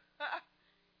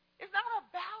 It's not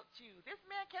about you. This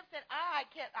man kept saying, I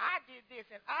did this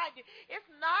and I did. It's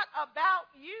not about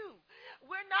you.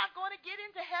 We're not going to get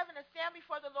into heaven and stand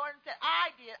before the Lord and say,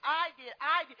 I did.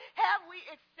 Have we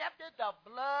accepted the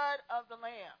blood of the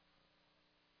Lamb?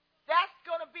 That's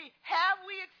going to be, have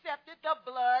we accepted the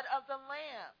blood of the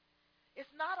Lamb?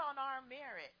 It's not on our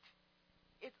merit.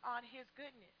 It's on his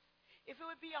goodness. If it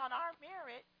would be on our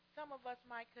merit, some of us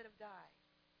could have died.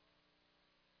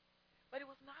 But it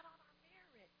was not on our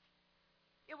merit.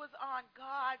 It was on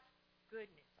God's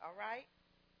goodness, all right?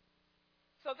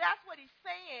 So that's what he's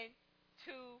saying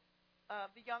to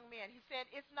the young man. He said,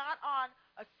 it's not on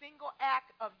a single act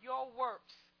of your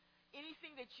works,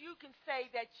 anything that you can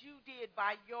say that you did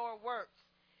by your works.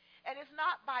 And it's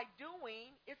not by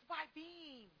doing, it's by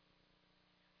being.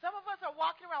 Some of us are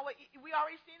walking around. We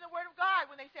already seen the word of God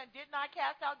when they said, didn't I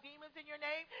cast out demons in your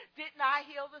name? Didn't I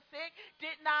heal the sick?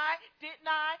 Didn't I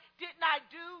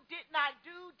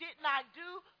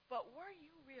do? But were you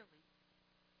really?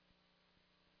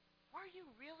 Were you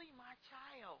really my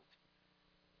child?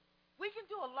 We can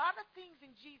do a lot of things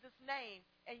in Jesus' name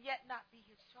and yet not be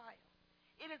his child.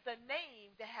 It is the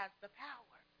name that has the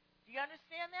power. Do you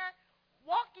understand that?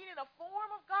 Walking in a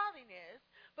form of godliness,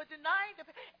 but denying the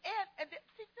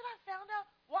see, did I found out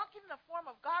walking in a form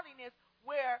of godliness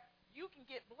where you can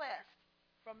get blessed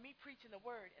from me preaching the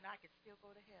word and I can still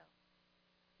go to hell.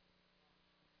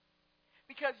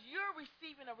 Because you're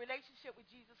receiving a relationship with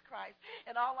Jesus Christ,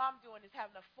 and all I'm doing is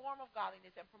having a form of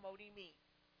godliness and promoting me.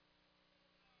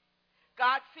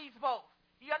 God sees both.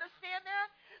 Do you understand that?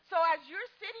 So as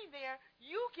you're sitting there,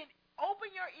 you can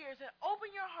open your ears and open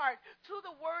your heart to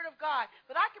the word of God.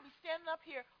 But I could be standing up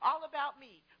here all about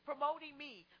me, promoting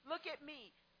me, look at me.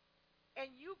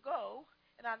 And you go,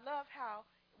 and I love how,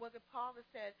 was it Paul that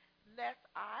said, lest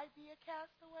I be a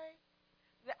castaway?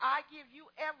 That I give you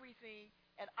everything,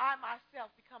 and I myself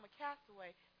become a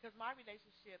castaway because my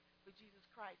relationship with Jesus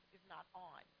Christ is not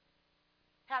on.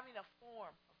 Having a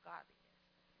form of godliness.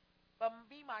 But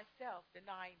be myself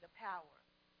denying the power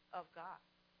of God.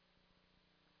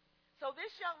 So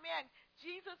this young man,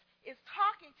 Jesus is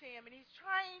talking to him, and he's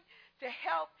trying to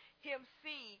help him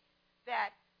see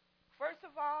that, first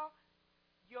of all,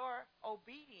 your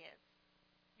obedience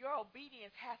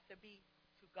has to be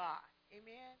to God.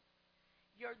 Amen?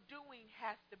 Your doing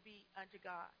has to be unto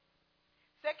God.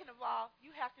 Second of all,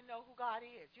 you have to know who God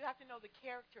is. You have to know the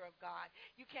character of God.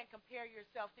 You can't compare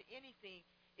yourself to anything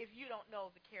if you don't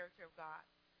know the character of God.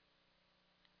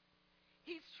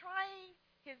 He's trying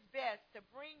his best to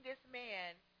bring this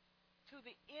man to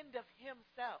the end of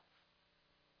himself.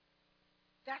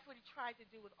 That's what he tried to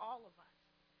do with all of us.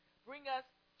 Bring us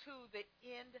to the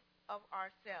end of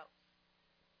ourselves.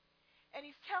 And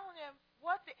he's telling him,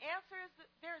 what the answer is?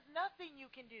 There's nothing you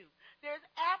can do. There's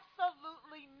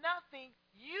absolutely nothing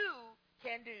you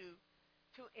can do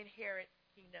to inherit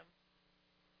the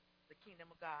kingdom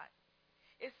of God.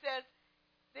 It says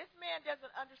this man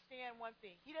doesn't understand one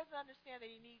thing. He doesn't understand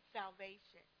that he needs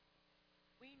salvation.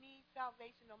 We need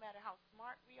salvation no matter how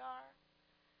smart we are,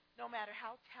 no matter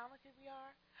how talented we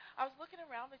are. I was looking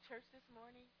around the church this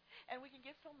morning, and we can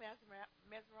get so mesmerized.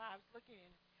 I was looking,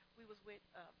 and we was with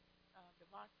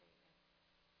Devontae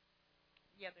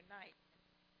the other night,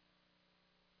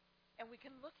 and we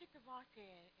can look at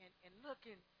Devontae and look,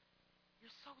 and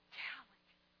you're so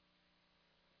talented.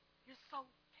 You're so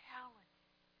talented.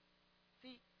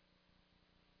 See,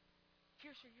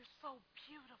 Kirsha, you're so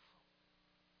beautiful.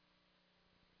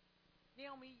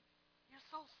 Naomi, you're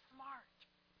so smart.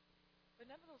 But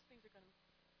none of those things are going to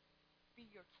be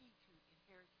your key to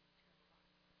inheriting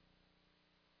eternal life.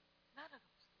 None of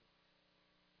those things.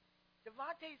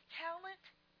 Devontae's talent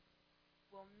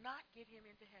will not get him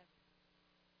into heaven.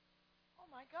 Oh,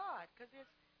 my God, because there's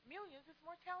millions that's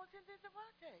more talented than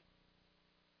Devontae.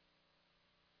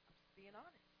 I'm just being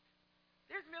honest.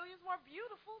 There's millions more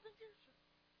beautiful than Kirsha.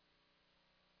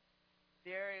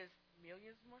 There is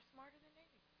millions more smarter than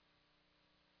Amy.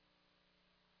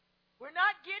 We're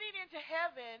not getting into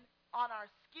heaven on our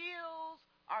skills,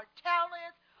 our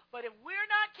talents, but if we're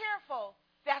not careful,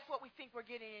 that's what we think we're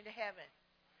getting into heaven.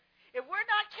 If we're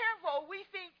not careful, we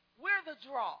think we're the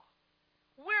draw.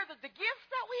 We're the gifts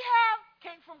that we have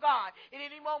came from God. At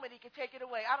any moment, He can take it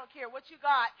away. I don't care what you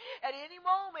got. At any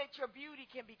moment, your beauty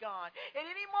can be gone. At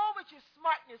any moment, your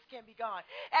smartness can be gone.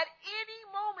 At any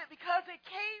moment, because it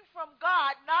came from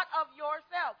God, not of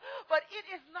yourself. But it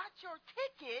is not your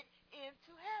ticket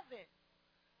into heaven.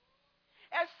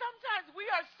 And sometimes we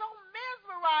are so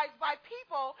mesmerized by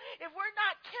people, if we're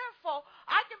not careful,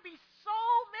 I can be so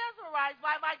mesmerized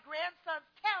by my grandson's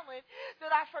talent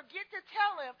that I forget to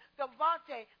tell him,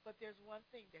 Devontae, but there's one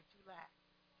thing that you lack.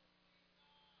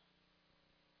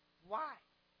 Why?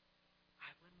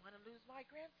 I wouldn't want to lose my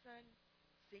grandson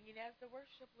singing as the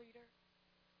worship leader.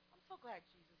 I'm so glad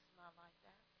Jesus is not like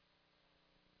that.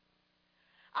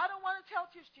 I don't want to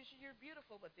tell Tisha, you're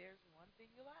beautiful, but there's one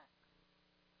thing you lack.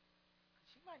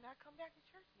 She might not come back to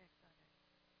church next Sunday.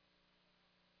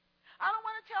 I don't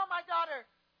want to tell my daughter,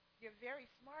 you're very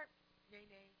smart,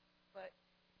 Nene, but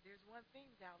there's one thing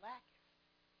thou lackest.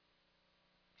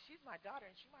 She's my daughter,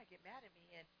 and she might get mad at me.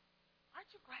 And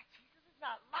aren't you glad Jesus is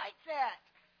not like that?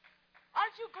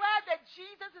 Aren't you glad that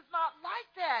Jesus is not like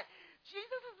that?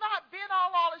 Jesus has not been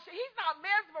all this. He's not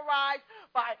mesmerized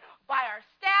by our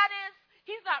status.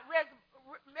 He's not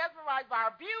mesmerized by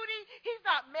our beauty. He's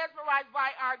not mesmerized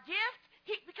by our gift.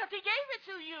 Because He gave it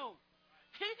to you.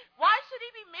 Why should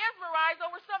He be mesmerized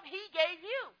over something He gave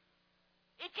you?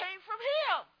 It came from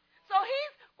Him. So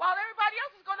while everybody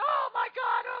else is going, oh my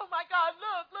God,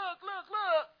 look.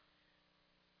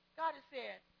 God has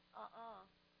said,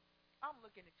 I'm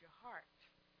looking at your heart.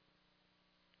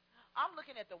 I'm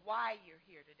looking at the why you're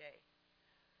here today,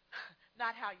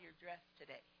 not how you're dressed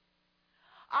today.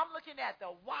 I'm looking at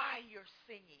the why you're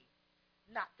singing,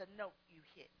 not the note you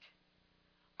hit.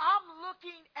 I'm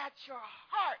looking at your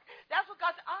heart. That's what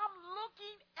God said. I'm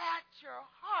looking at your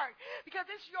heart. Because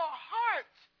it's your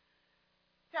heart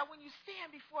that when you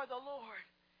stand before the Lord,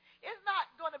 it's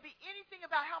not going to be anything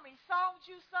about how many songs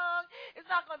you sung. It's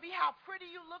not going to be how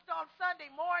pretty you looked on Sunday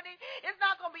morning. It's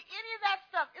not going to be any of that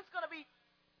stuff. It's going to be,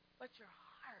 but your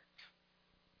heart.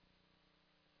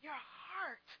 Your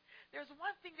heart. There's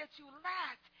one thing that you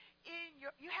lacked.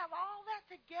 You have all that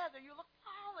together. You look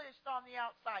polished on the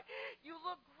outside. You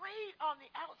look great on the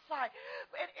outside.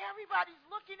 And everybody's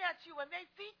looking at you, and they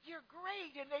think you're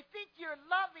great, and they think you're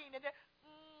loving.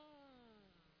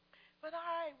 But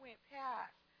I went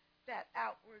past that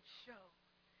outward show,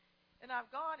 and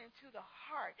I've gone into the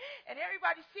heart. And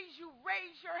everybody sees you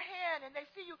raise your hand, and they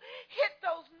see you hit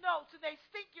those notes, and they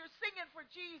think you're singing for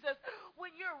Jesus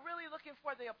when you're really looking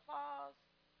for the applause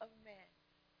of men.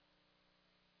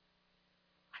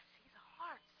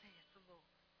 Saith the Lord.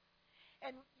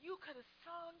 And you could have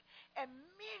sung, and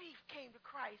many came to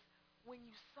Christ when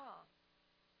you sung.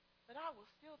 But I will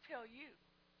still tell you,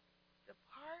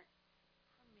 depart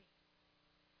from me.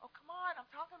 Oh, come on, I'm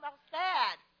talking about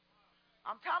sad.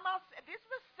 I'm talking about, this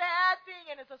is a sad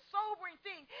thing, and it's a sobering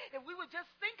thing. If we would just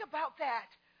think about that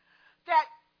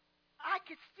I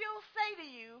could still say to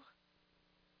you,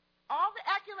 all the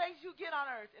accolades you get on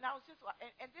earth, and I was just,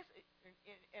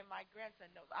 and my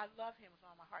grandson knows, I love him with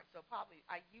all my heart, so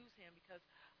I use him because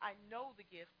I know the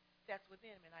gift that's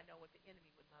within him, and I know what the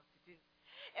enemy would love to do.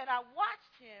 And I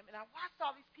watched him, and I watched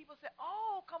all these people say,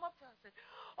 oh, come up to us and,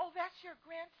 oh, that's your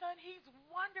grandson? He's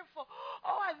wonderful.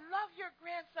 Oh, I love your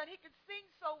grandson. He can sing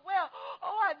so well.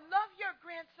 Oh, I love your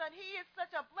grandson. He is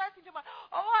such a blessing to my,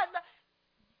 oh, I love,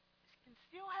 can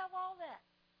still have all that.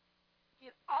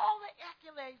 Get all the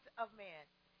accolades of man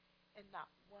and not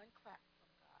one clap from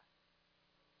God.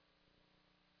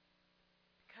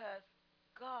 Because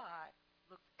God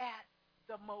looks at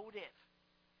the motive.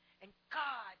 And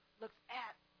God looks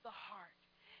at the heart.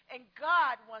 And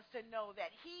God wants to know that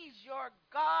he's your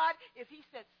God. If he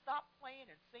said, stop playing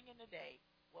and singing today,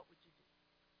 what would you do?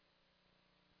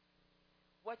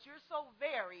 What you're so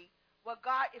very,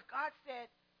 if God said,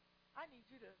 I need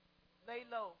you to lay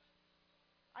low.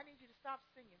 I need you to stop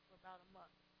singing for about a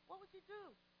month. What would you do?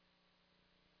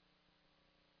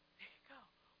 There you go.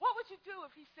 What would you do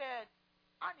if he said,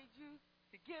 I need you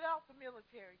to get out the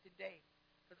military today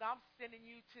because I'm sending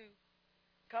you to,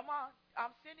 come on,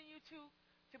 I'm sending you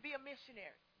to be a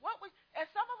missionary. And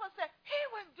some of us said, he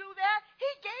wouldn't do that.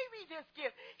 He gave me this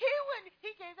gift.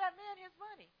 He gave that man his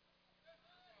money.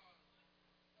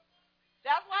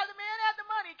 That's why the man had the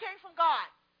money. It came from God.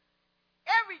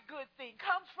 Every good thing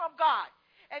comes from God.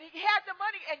 And he had the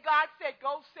money, and God said,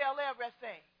 go sell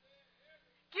everything.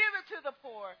 Give it to the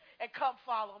poor, and come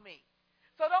follow me.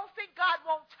 So don't think God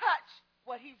won't touch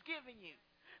what he's given you.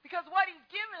 Because what he's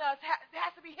given us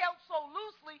has to be held so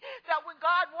loosely that when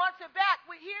God wants it back,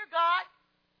 we hear God.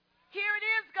 Here it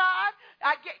is, God.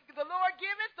 The Lord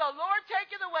giveth, the Lord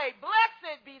taketh away.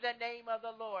 Blessed be the name of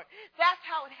the Lord. That's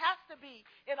how it has to be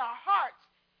in our hearts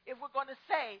if we're going to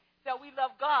say that we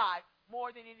love God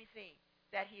more than anything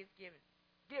that he has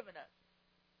given us.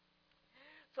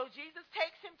 So Jesus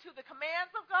takes him to the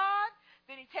commands of God,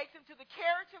 then he takes him to the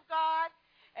character of God,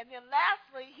 and then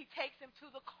lastly, he takes him to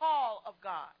the call of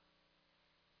God.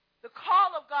 The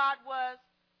call of God was,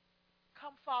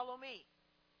 come follow me.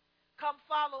 Come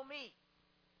follow me.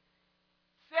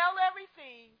 Sell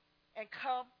everything and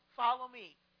come follow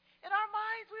me. In our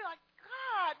minds, we're like,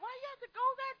 God, why you have to go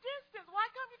that distance? Why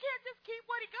come you can't just keep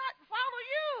what he got and follow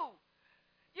you?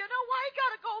 You know, why you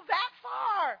got to go that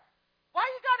far? Why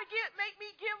you got to make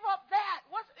me give up that?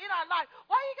 What's in our life?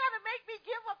 Why you got to make me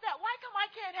give up that? Why come I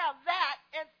can't have that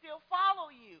and still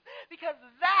follow you? Because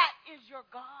that is your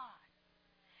God.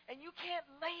 And you can't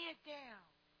lay it down.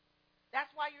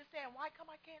 That's why you're saying, why come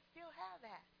I can't still have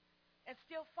that and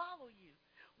still follow you?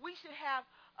 We should have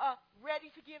a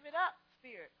ready to give it up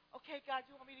spirit. Okay, God,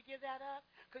 you want me to give that up?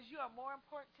 Because you are more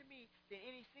important to me than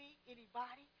anything,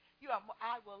 anybody.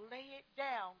 I will lay it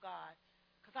down, God,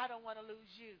 because I don't want to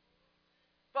lose you.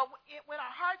 But when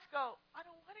our hearts go, I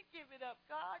don't want to give it up,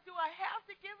 God. Do I have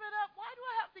to give it up? Why do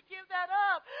I have to give that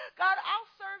up? God,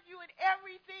 I'll serve you in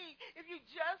everything if you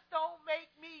just don't make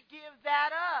me give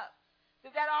that up.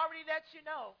 Does that already let you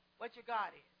know what your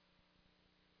God is?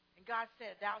 And God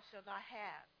said, thou shalt not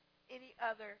have any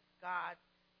other God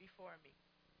before me.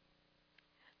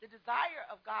 The desire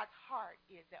of God's heart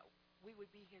is that we would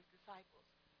be his disciples.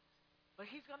 But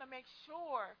he's going to make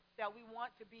sure that we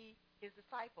want to be his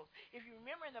disciples. If you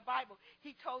remember in the Bible,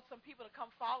 he told some people to come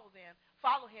follow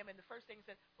him, and the first thing he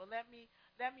said, well, let me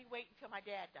wait until my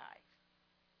dad dies.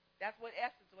 That's what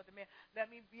essence what the man,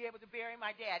 let me be able to bury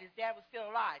my dad. His dad was still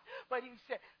alive. But he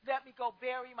said, let me go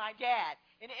bury my dad.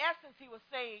 In essence, he was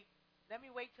saying, let me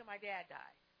wait till my dad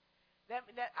dies.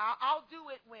 I'll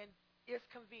do it when it's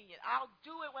convenient. I'll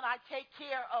do it when I take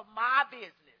care of my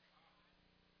business.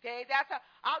 Okay,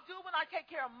 I'll do it when I take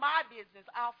care of my business.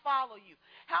 I'll follow you.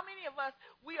 How many of us,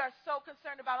 we are so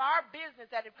concerned about our business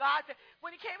that if God said, when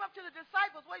he came up to the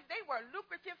disciples, they were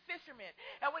lucrative fishermen.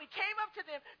 And when he came up to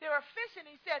them, they were fishing.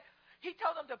 He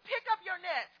told them to pick up your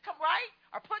nets, come right,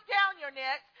 or put down your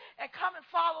nets and come and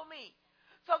follow me.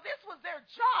 So this was their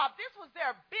job. This was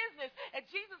their business. And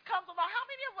Jesus comes along. How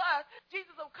many of us,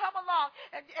 Jesus will come along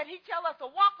and he tell us to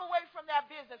walk away from that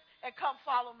business and come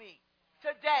follow me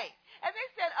today? And they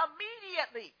said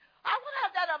immediately. I want to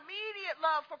have that immediate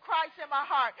love for Christ in my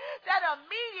heart. That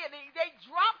immediately they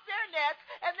dropped their nets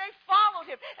and they followed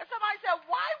him. And somebody said,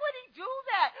 why would he do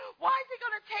that? Why is he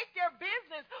going to take their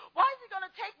business? Why is he going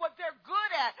to take what they're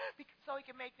good at? So he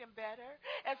can make them better.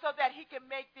 And so that he can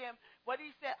make them, what he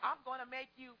said, I'm going to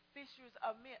make you fishers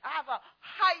of men. I have a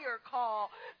higher call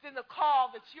than the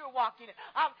call that you're walking in.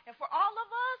 And for all of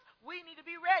us, we need to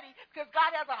be ready because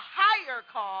God has a higher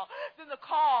call than the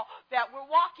call that we're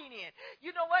walking in.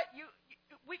 You know what?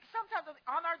 We sometimes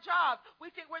on our jobs, we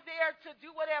think we're there to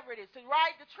do whatever it is, to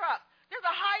ride the truck, There's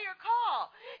a higher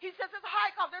call. He says there's a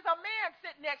high call. There's a man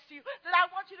sitting next to you that I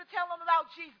want you to tell him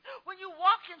about Jesus. When you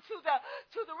walk into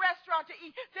the restaurant to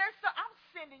eat, I'm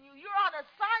sending you. You're on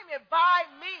assignment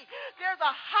by me. There's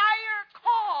a higher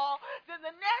call than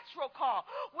the natural call.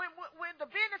 When the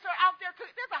business are out there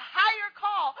cooking, there's a higher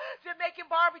call than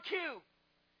making barbecue.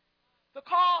 The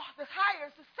call that's higher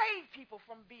is to save people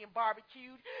from being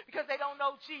barbecued because they don't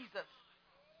know Jesus.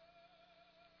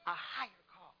 A higher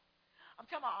call. I'm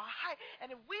talking about a high.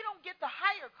 And if we don't get the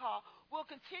higher call, we'll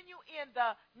continue in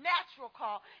the natural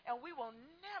call, and we will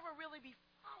never really be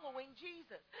following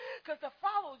Jesus. Because to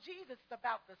follow Jesus is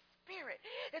about the Spirit.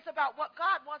 It's about what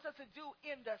God wants us to do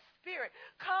in the Spirit.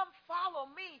 Come follow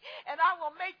me, and I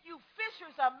will make you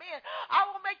fishers of men. I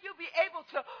will make you be able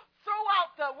to throw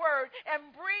out the word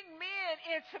and bring men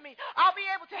into me. I'll be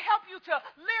able to help you to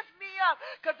lift me up.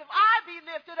 Because if I be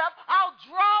lifted up, I'll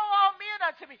draw all men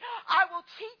unto me. I will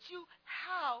teach you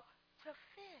how to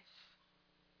fish.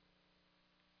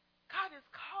 God is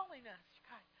calling us.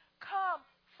 God, come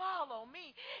follow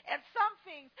me. And some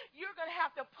things you're going to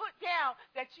have to put down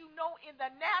that you know in the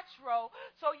natural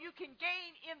so you can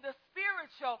gain in the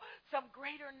spiritual some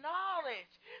greater knowledge.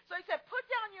 So he said, put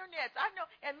down your nets. I know,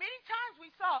 and many times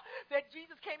we saw that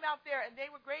Jesus came out there and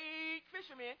they were great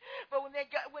fishermen, but when they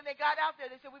got out there,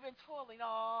 they said, we've been toiling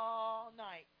all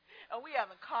night and we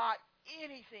haven't caught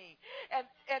anything.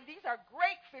 And these are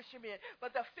great fishermen,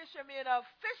 but the fishermen of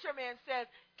fishermen says,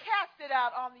 cast it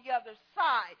out on the other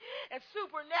side. And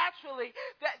supernaturally,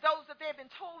 those that they've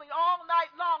been toiling all night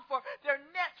long for, their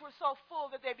nets were so full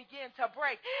that they began to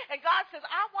break. And God says,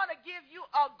 I want to give you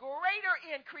a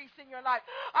greater increase in your life.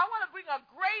 I want to bring a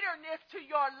greaterness to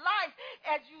your life.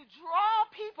 As you draw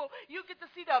people, you get to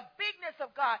see the bigness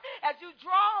of God. As you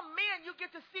draw men, you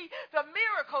get to see the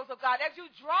miracles of God. As you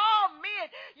draw men,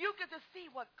 you get to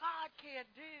see what God can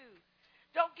do.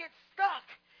 Don't get stuck.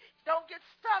 Don't get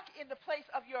stuck in the place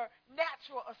of your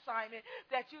natural assignment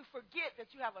that you forget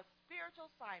that you have a spiritual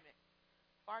assignment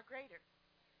far greater.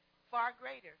 Far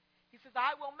greater. He says,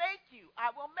 I will make you.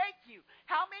 I will make you.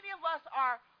 How many of us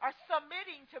are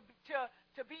submitting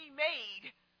to be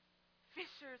made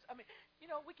fishers? I mean,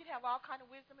 we can have all kind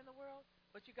of wisdom in the world,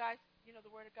 but you guys,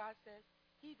 the Word of God says,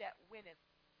 he that winneth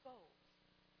souls.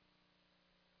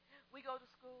 We go to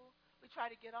school. We try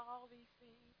to get all these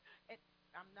things. And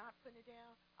I'm not putting it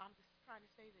down. I'm just trying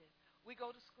to say this. We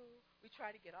go to school. We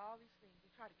try to get all these things.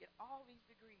 We try to get all these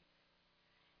degrees.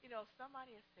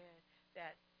 Somebody has said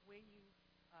that when you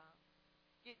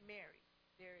get married,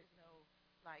 there is no,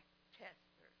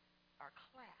 test or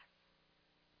class.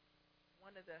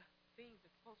 One of the things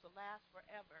that's supposed to last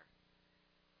forever,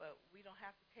 but we don't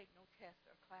have to take no test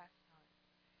or class time.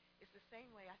 It's the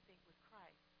same way, I think, with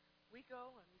Christ. We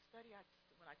go and we study.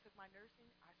 When I took my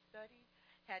nursing, I studied,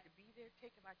 had to be there,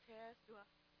 taking my test.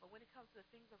 But when it comes to the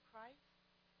things of Christ,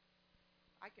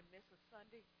 I can miss a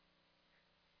Sunday.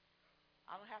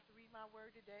 I don't have to read my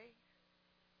word today.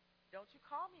 Don't you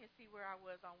call me and see where I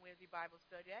was on Wednesday Bible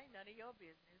study. That ain't none of your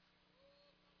business.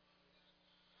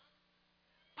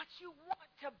 But you want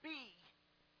to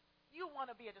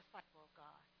be a disciple of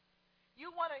God. You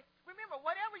want to, remember,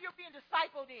 whatever you're being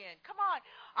discipled in. Come on.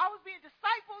 I was being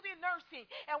discipled in nursing.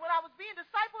 And when I was being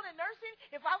discipled in nursing,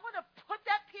 if I want to put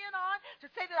that pin on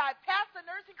to say that I passed the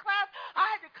nursing class,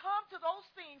 I had to come to those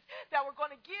things that were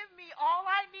going to give me all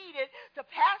I needed to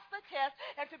pass the test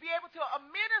and to be able to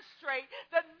administrate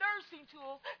the nursing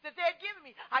tools that they had given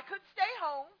me. I couldn't stay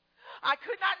home. I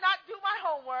could not do my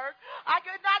homework. I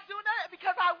could not do nothing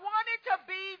because I wanted to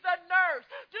be the nurse.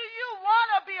 Do you want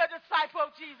to be a disciple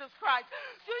of Jesus Christ?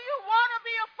 Do you want to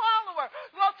be a follower?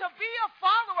 Well, to be a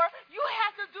follower, you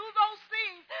have to do those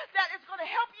things that is going to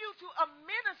help you to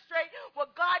administrate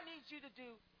what God needs you to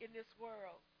do in this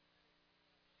world.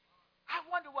 I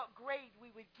wonder what grade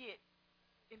we would get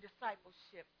in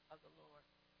discipleship of the Lord.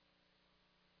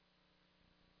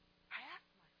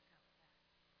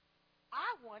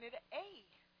 I wanted an A.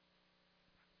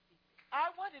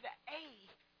 I wanted an A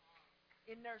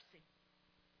in nursing.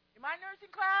 In my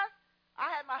nursing class, I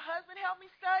had my husband help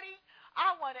me study.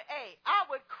 I wanted an A. I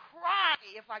would cry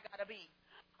if I got a B.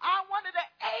 I wanted an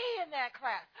A in that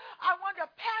class. I wanted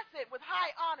to pass it with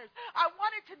high honors. I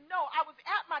wanted to know I was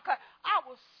at my class. I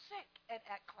was sick at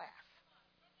class.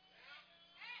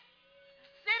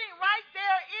 Sitting right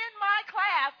there in my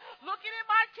class, looking in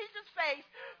my teacher's face,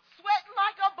 sweating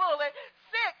like a bullet,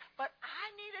 sick, but I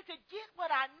needed to get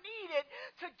what I needed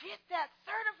to get that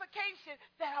certification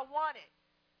that I wanted.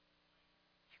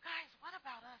 You guys, what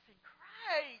about us in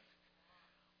Christ?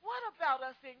 What about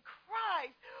us in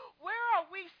Christ? Where are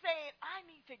we saying, I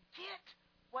need to get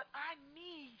what I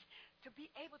need to be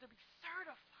able to be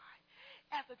certified?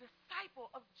 as a disciple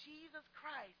of Jesus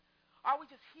Christ? Are we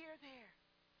just here, there?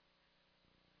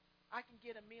 I can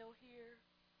get a meal here.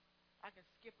 I can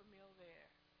skip a meal there.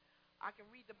 I can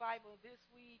read the Bible this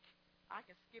week. I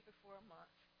can skip it for a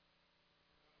month.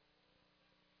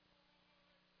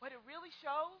 What it really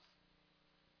shows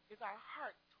is our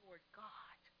heart toward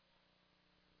God.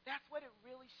 That's what it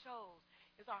really shows,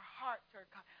 is our heart toward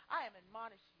God. I am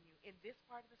admonishing you in this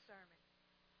part of the sermon.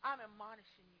 I'm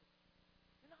admonishing you.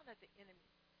 Do not let the enemy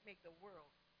make the world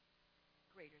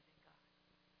greater than God.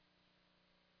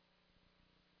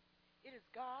 It is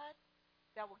God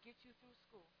that will get you through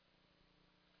school.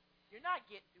 You're not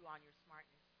getting through on your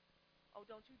smartness. Oh,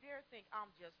 don't you dare think I'm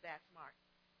just that smart.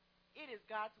 It is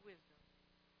God's wisdom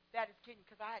that is getting,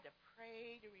 because I had to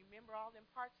pray to remember all them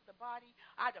parts of the body.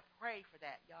 I had to pray for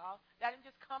that, y'all. That didn't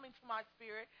just come into my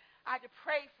spirit. I had to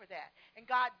pray for that. And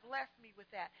God blessed me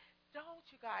with that. Don't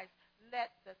you guys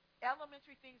let the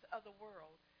elementary things of the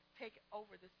world take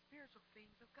over the spiritual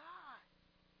things of God.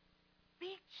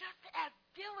 Be just as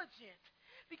diligent,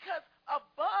 because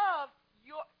above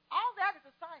your, all that is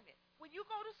assignment. When you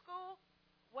go to school,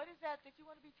 what is that you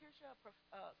want to be, Tirsha?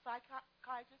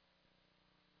 Psychiatrist?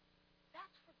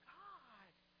 That's for God.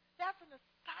 That's an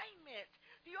assignment.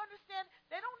 Do you understand?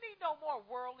 They don't need no more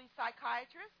worldly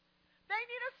psychiatrists. They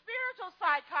need a spiritual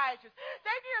psychiatrist.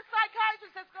 They need a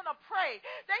psychiatrist that's going to pray.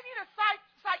 They need a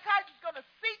psychiatrist that's going to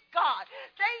seek God.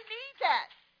 They need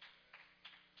that.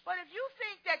 But if you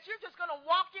think that you're just going to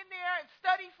walk in there and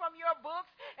study from your books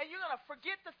and you're going to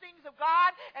forget the things of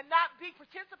God and not be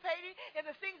participating in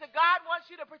the things that God wants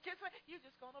you to participate, you're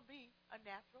just going to be a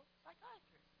natural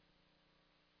psychiatrist.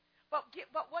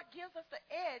 But what gives us the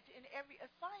edge in every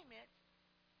assignment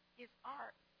is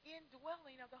our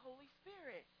indwelling of the Holy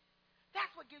Spirit.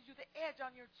 That's what gives you the edge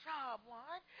on your job,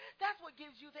 Juan. That's what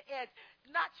gives you the edge,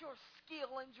 not your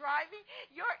skill in driving.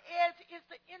 Your edge is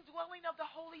the indwelling of the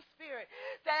Holy Spirit.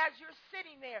 That as you're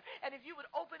sitting there, and if you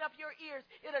would open up your ears,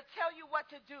 it'll tell you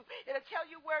what to do. It'll tell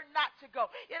you where not to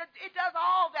go. It does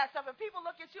all that stuff. And people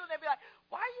look at you and they'll be like,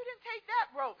 why you didn't take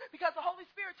that road? Because the Holy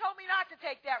Spirit told me not to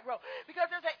take that road. Because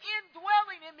there's an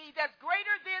indwelling in me that's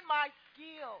greater than my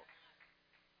skill.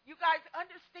 You guys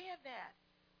understand that?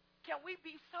 Can we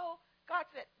be so... God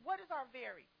said, what is our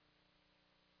very?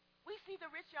 We see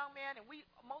the rich young man, and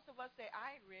most of us say,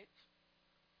 I ain't rich.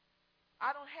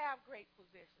 I don't have great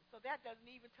positions, so that doesn't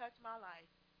even touch my life.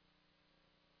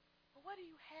 But what do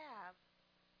you have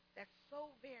that's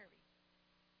so varied?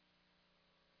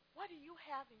 What do you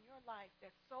have in your life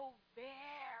that's so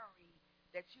varied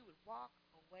that you would walk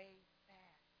away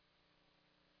sad?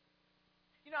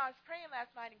 You know, I was praying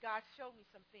last night, and God showed me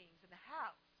some things in the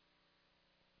house.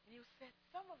 And you said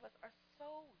some of us are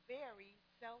so very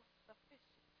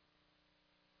self-sufficient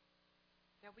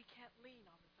that we can't lean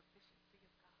on the sufficiency of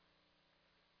God.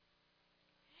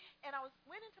 And I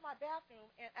went into my bathroom,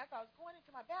 and as I was going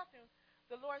into my bathroom,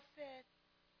 the Lord said,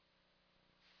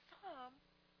 some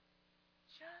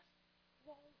just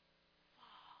won't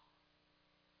fall.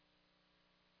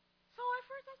 So at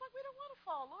first I was like, we don't want to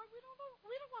fall, Lord. We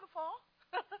don't want to fall.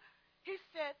 He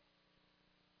said,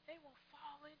 they won't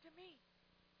fall into me.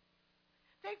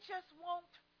 They just won't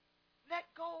let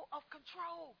go of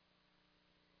control.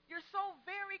 You're so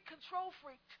very control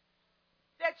freaked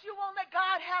that you won't let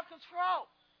God have control.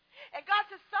 And God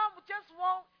says some just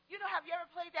won't. You know, have you ever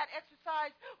played that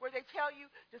exercise where they tell you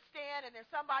to stand and there's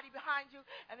somebody behind you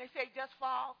and they say just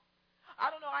fall?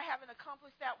 I don't know. I haven't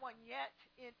accomplished that one yet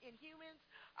in humans.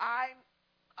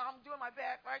 I'm doing my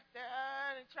best like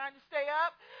that and trying to stay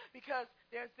up because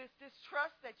there's this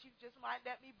distrust that you just might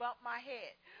let me bump my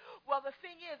head. Well, the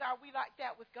thing is, are we like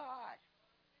that with God?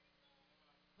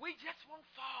 We just won't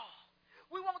fall.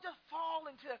 We won't just fall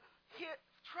into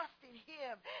trusting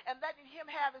Him and letting Him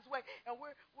have His way. And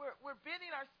we're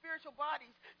bending our spiritual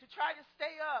bodies to try to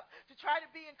stay up, to try to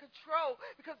be in control.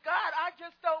 Because, God, I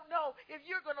just don't know if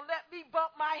you're going to let me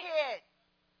bump my head.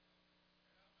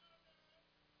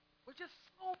 We're just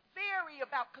so very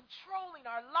about controlling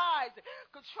our lives,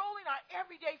 controlling our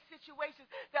everyday situations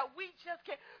that we just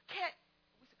can't.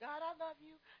 We say, God, I love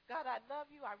you. God, I love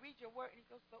you. I read your word. And He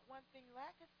goes, but one thing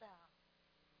lacketh thou.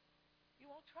 You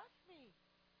won't trust me.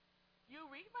 You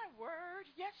read my word,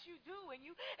 yes, you do, and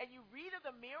you read of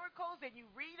the miracles, and you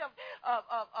read of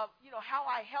how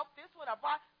I helped this one,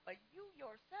 but you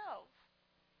yourself,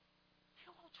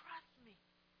 you won't trust me.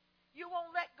 You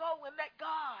won't let go and let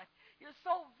God. You're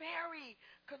so very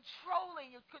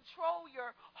controlling. You control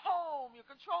your home. You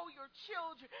control your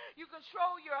children. You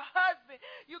control your husband.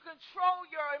 You control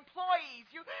your employees.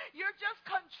 You're just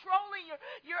controlling.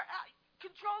 You're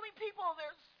controlling people.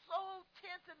 They're so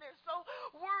tense and they're so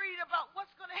worried about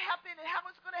what's going to happen and how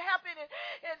it's going to happen.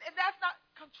 And that's not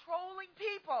controlling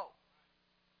people.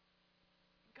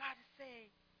 God is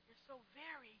saying, you're so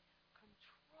very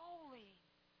controlling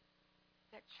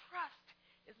that trust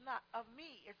is not of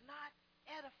me. It's not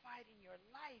edified in your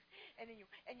life, and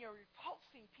you're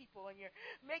repulsing people, and you're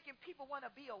making people want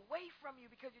to be away from you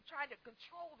because you're trying to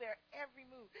control their every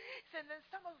move. So then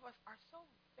some of us are so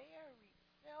very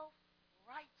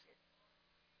self-righteous.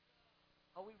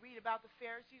 Oh, we read about the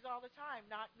Pharisees all the time.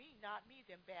 Not me,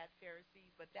 them bad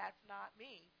Pharisees, but that's not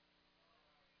me.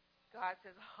 God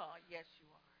says, oh, yes, you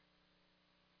are.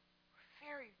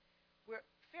 Where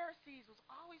Pharisees was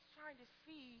always trying to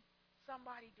see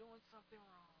somebody doing something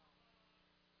wrong.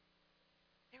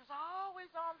 He was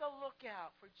always on the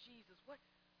lookout for Jesus. What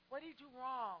did he do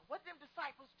wrong? What did them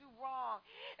disciples do wrong?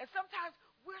 And sometimes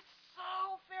we're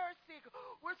so Pharisaical.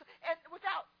 And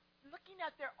without looking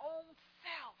at their own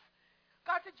self.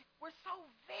 God said, we're so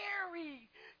very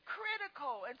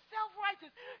critical and self-righteous,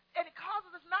 and it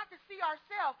causes us not to see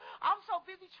ourselves. I'm so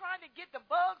busy trying to get the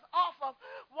bugs off of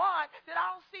Juan that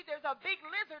I don't see there's a big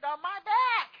lizard on my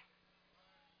back.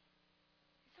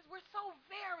 He says, we're so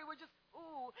very, we're just,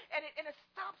 ooh, and it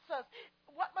stops us.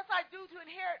 What must I do to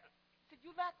inherit? He said,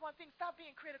 you lack one thing. Stop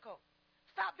being critical.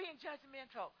 Stop being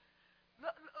judgmental.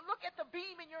 Look at the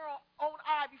beam in your own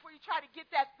eye before you try to get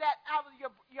that out of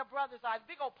your brother's eye,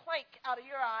 big old plank out of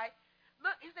your eye.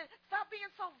 Look, he said, stop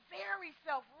being so very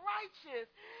self-righteous.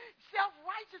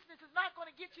 Self-righteousness is not going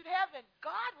to get you to heaven.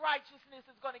 God righteousness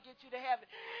is going to get you to heaven.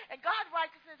 And God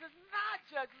righteousness is not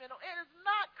judgmental. It is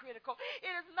not critical.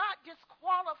 It is not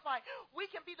disqualifying. We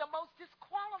can be the most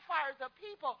disqualifiers of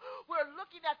people. We're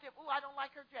looking at them. Ooh, I don't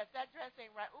like her dress. That dress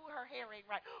ain't right. Ooh, her hair ain't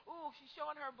right. Ooh, she's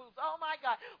showing her boobs. Oh, my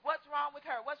God. What's wrong with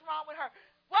her? What's wrong with her?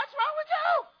 What's wrong with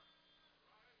you?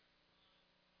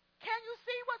 Can you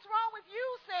see what's wrong with you,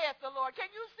 saith the Lord? Can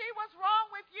you see what's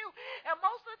wrong with you? And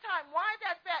most of the time, why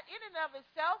that's bad in and of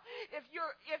itself, if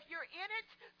you're in it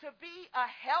to be a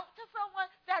help to someone,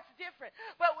 that's different.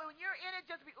 But when you're in it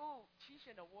just to be, ooh, she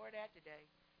shouldn't have wore that today.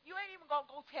 You ain't even going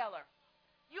to go tell her.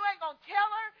 You ain't going to tell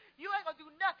her. You ain't going to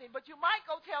do nothing, but you might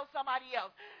go tell somebody else.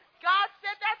 God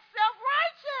said that's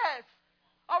self-righteous.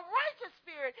 A righteous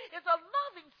spirit is a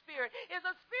loving spirit, is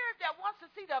a spirit that wants to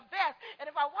see the best.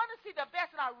 And if I want to see the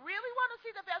best and I really want to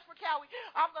see the best for Callie,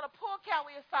 I'm going to pull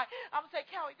Callie aside. I'm going to say,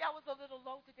 Callie, that was a little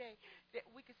low today. That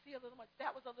we could see a little much.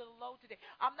 That was a little low today.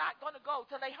 I'm not going to go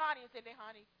to Lehani and say,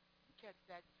 Lehani, did you catch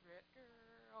that trick,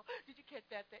 girl? Did you catch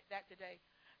that today?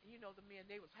 And you know the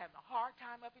men, they was having a hard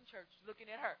time up in church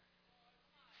looking at her.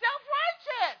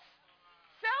 Self-righteous.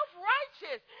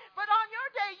 Self-righteous. But on your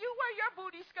day, you wear your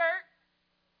booty skirt.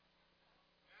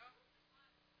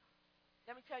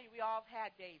 Let me tell you, we all have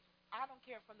had days. I don't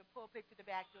care from the pulpit to the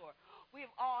back door. We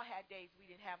have all had days we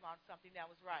didn't have on something that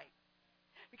was right.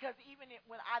 Because even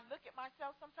when I look at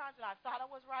myself sometimes and I thought I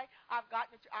was right, I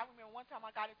remember one time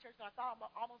I got to church and I thought I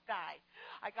almost died.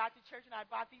 I got to church and I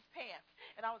bought these pants.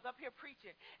 And I was up here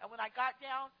preaching. And when I got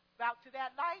down about to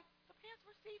that night, the pants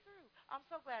were see-through. I'm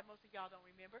so glad most of y'all don't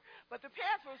remember. But the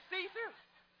pants were see-through.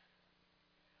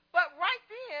 But right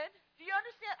then, do you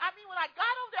understand? I mean, when I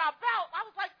got over there I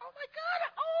was like, oh, my God,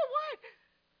 oh, what?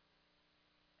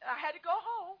 And I had to go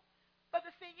home. But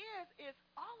the thing is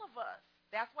all of us,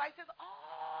 that's why he says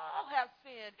all have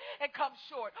sinned and come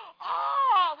short.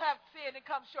 All have sinned and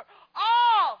come short.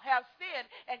 All have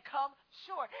sinned and come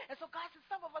short. And so God says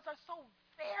some of us are so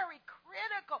very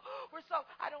critical. We're so,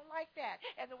 I don't like that.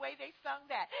 And the way they sung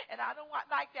that. And I don't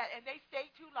like that. And they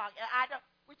stayed too long. And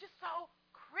we're just so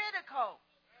critical.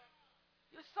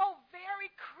 You're so very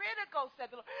critical,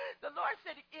 said the Lord. The Lord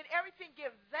said, in everything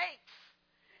give thanks.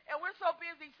 And we're so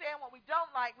busy saying what we don't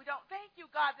like. We don't. Thank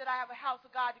you, God, that I have a house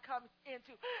of God to come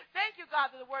into. Thank you,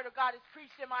 God, that the word of God is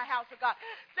preached in my house of God.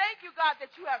 Thank you, God,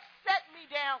 that you have set me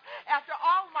down after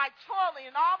all my toiling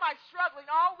and all my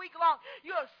struggling all week long.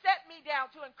 You have set me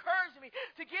down to encourage me,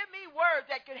 to give me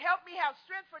words that can help me have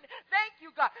strength for. Thank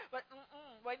you, God. But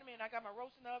wait a minute, I got my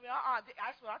roasting oven. I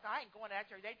swear, I ain't going to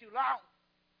that church. They too long.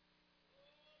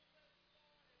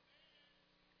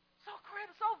 So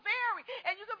critical, so very.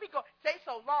 And you're going to be going, they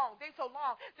so long, they so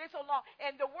long, they so long.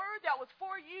 And the word that was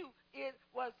for you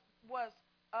was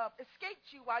escaped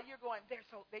you while you're going, they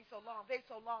so long, they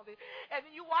so long. And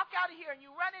then you walk out of here and you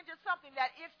run into something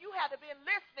that if you had been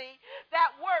listening,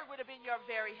 that word would have been your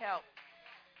very help.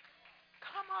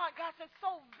 Come on, God says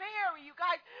so very. You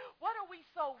guys, what are we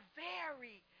so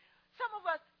very? Some of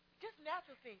us, just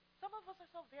natural things, some of us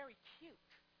are so very cute.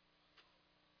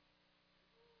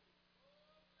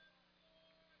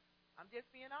 I'm just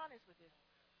being honest with you.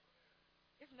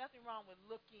 There's nothing wrong with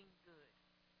looking good.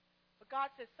 But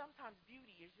God says sometimes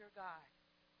beauty is your God.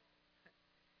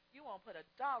 You won't put $1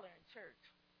 in church,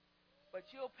 but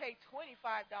you'll pay $25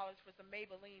 for some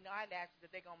Maybelline eyelashes that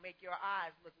they're going to make your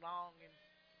eyes look long and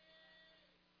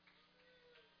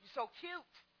you're so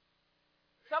cute.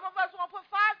 Some of us won't put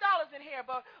 $5 in hair,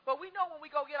 but we know when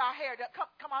we go get our hair done.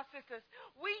 Come on, sisters.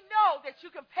 We know that you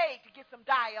can pay to get some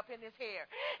dye up in this hair.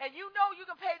 And you know you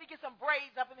can pay to get some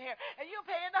braids up in the hair. And you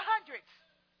can pay in the hundreds.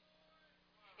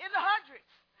 In the hundreds.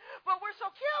 But we're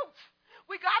so cute.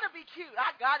 We got to be cute.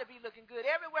 I got to be looking good.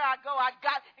 Everywhere I go, and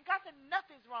God said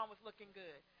nothing's wrong with looking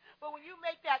good. But when you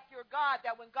make that your God,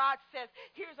 that when God says,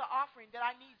 here's an offering that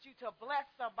I need you to bless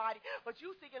somebody, but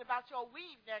you thinking about your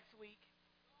weave next week,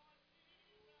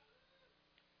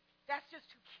 that's just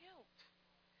too cute.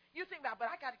 You think about, but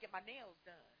I got to get my nails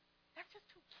done. That's just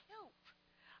too cute.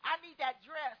 I need that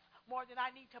dress more than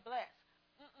I need to bless.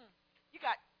 You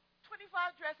got 25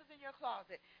 dresses in your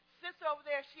closet. Sister over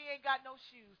there, she ain't got no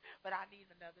shoes, but I need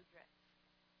another dress.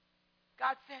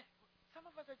 God said, some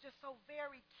of us are just so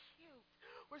very cute.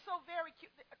 We're so very cute.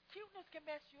 Cuteness can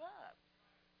mess you up.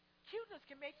 Cuteness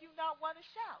can make you not want to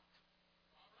shout.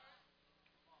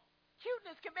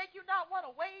 Cuteness can make you not want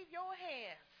to wave your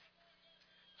hands.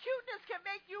 Cuteness can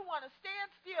make you want to stand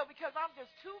still because I'm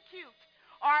just too cute.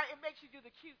 Or it makes you do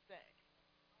the cute thing.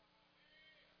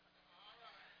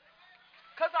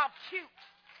 Because I'm cute.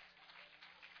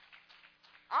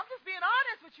 I'm just being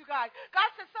honest with you guys. God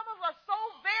said some of us are so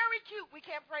very cute we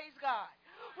can't praise God.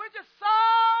 We're just so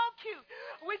cute.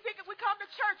 We think if we come to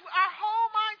church, our whole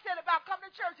mindset about coming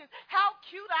to church is how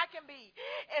cute I can be.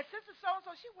 And Sister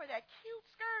so-and-so, she wear that cute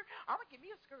skirt. I'm going to give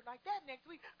me a skirt like that next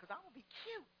week because I'm going to be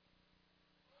cute.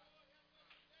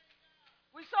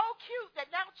 We're so cute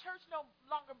that now church no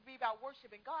longer be about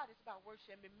worshiping God. It's about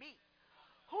worshiping me.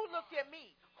 Who looked at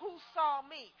me? Who saw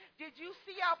me? Did you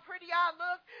see how pretty I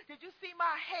look? Did you see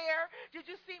my hair? Did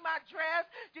you see my dress?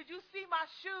 Did you see my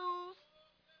shoes?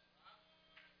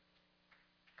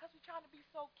 Because we're trying to be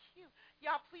so cute.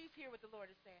 Y'all, please hear what the Lord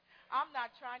is saying. I'm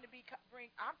not trying to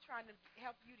I'm trying to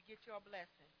help you to get your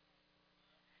blessing.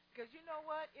 Because you know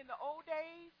what? In the old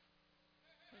days,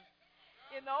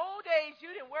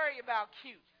 you didn't worry about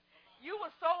cute. You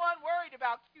were so unworried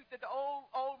about cute that the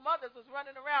old mothers was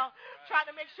running around trying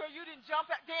to make sure you didn't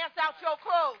dance out your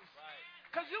clothes.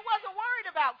 Because you wasn't worried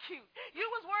about cute. You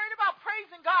was worried about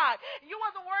praising God. You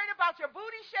wasn't worried about your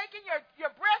booty shaking, your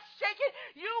breasts shaking.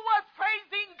 You was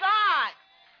praising God.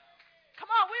 Come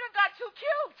on, we done got too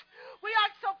cute. We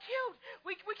are so cute.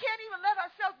 We can't even let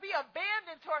ourselves be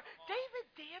abandoned toward. David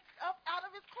danced up out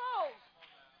of his clothes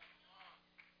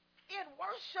in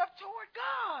worship toward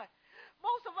God.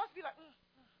 Most of us be like,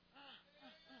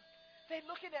 they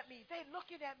looking at me. They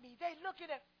looking at me. They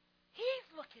looking at. He's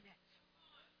looking at you.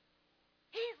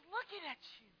 He's looking at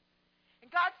you. And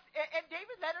God and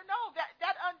David let her know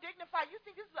that undignified. You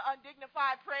think this is an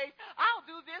undignified praise? I'll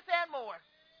do this and more.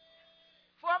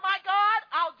 For my God,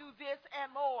 I'll do this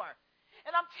and more.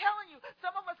 And I'm telling you,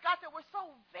 some of us got there. We're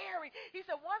so very. He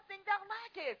said, one thing thou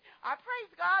lackest. I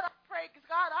praise God. I praise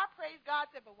God. I praise God.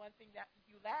 Said, but one thing that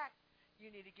you lack. You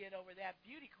need to get over that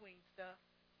beauty queen stuff.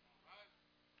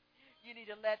 You need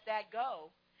to let that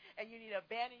go. And you need to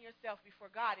abandon yourself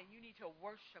before God. And you need to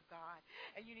worship God.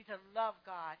 And you need to love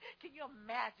God. Can you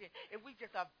imagine if we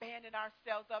just abandon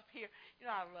ourselves up here? You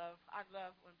know, I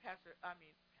love when I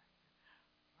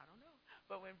don't know.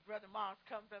 But when Brother Moss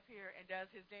comes up here and does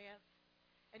his dance.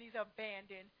 And he's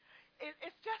abandoned.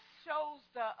 It just shows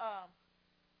the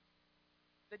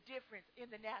difference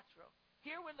in the natural.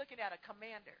 Here we're looking at a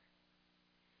commander.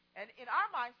 And in our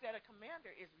mindset, a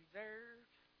commander is reserved,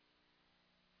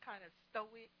 kind of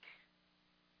stoic,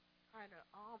 kind of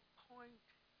on point.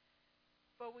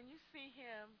 But when you see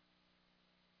him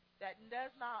that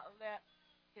does not let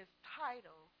his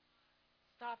title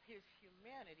stop his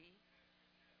humanity,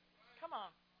 come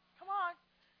on.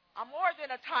 I'm more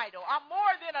than a title. I'm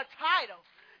more than a title.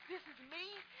 This is me,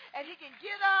 and he can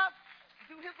get up,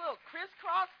 do his little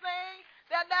crisscross thing.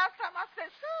 That last time I said,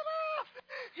 shut up.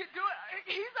 He's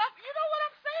up. You know what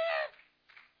I'm saying?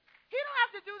 He don't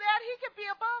have to do that. He can be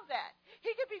above that.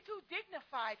 He can be too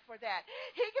dignified for that.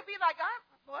 He can be like,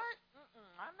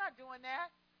 I'm not doing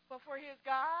that. But for his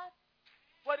God,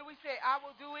 what do we say? I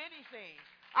will do anything.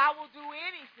 I will do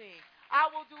anything. I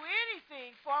will do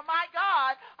anything for my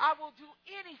God. I will do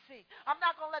anything. I'm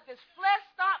not going to let this flesh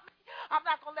stop me. I'm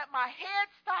not going to let my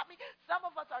head stop me. Some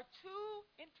of us are too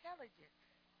intelligent.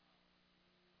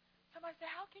 Somebody say,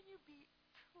 how can you be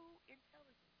too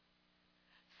intelligent?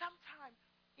 Sometimes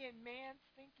in man's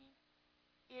thinking,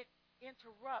 it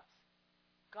interrupts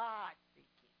God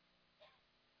thinking.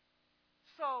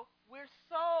 So We're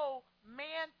so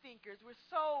man thinkers. We're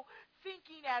so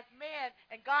thinking as man,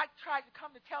 and God tried to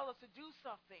come to tell us to do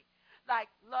something like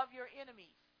love your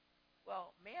enemies.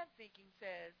 Well, man thinking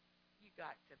says you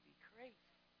got to be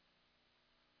crazy.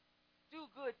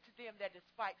 Do good to them that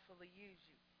despitefully use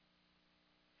you.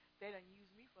 They done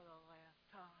used me for the last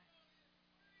time.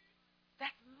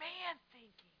 That's man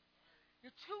thinking.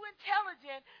 You're too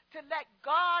intelligent to let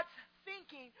God's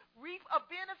thinking reap a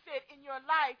benefit in your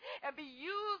life and be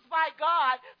used by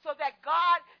God so that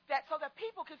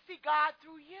people can see God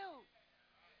through you.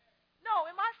 No,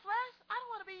 in my flesh, I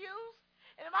don't want to be used.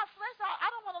 And in my flesh, I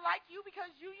don't want to like you because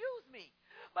you use me.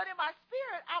 But in my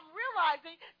spirit, I'm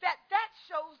realizing that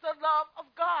shows the love of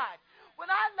God. When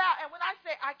I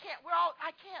say I can't, I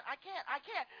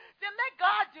can't, then let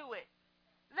God do it.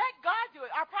 Let God do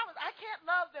it. I promise I can't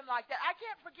love them like that. I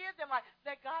can't forgive them like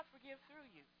that. Let God forgive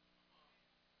through you.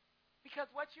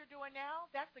 Because what you're doing now,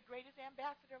 that's the greatest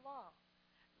ambassador of all.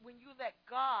 When you let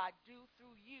God do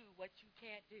through you what you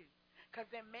can't do. Because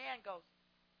then man goes,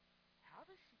 how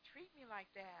does she treat me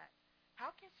like that?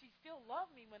 How can she still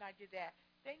love me when I did that?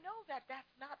 They know that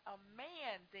that's not a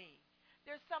man thing.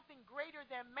 There's something greater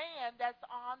than man that's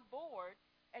on board,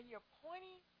 and you're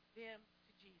pointing them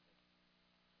to Jesus.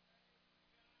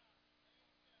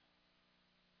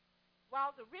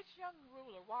 While the rich young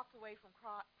ruler walked away from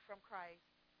Christ,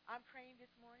 I'm praying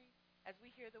this morning as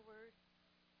we hear the word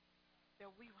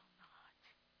that we will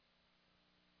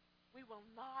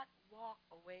not walk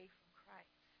away from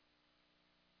Christ.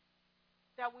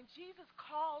 That when Jesus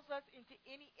calls us into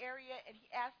any area and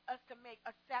he asks us to make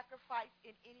a sacrifice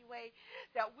in any way,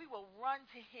 that we will run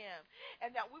to him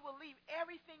and that we will leave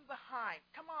everything behind.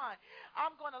 Come on,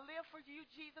 I'm going to live for you,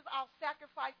 Jesus. I'll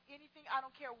sacrifice anything. I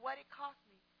don't care what it costs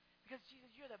me. Because,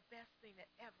 Jesus, you're the best thing that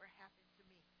ever happened to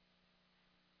me.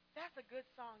 That's a good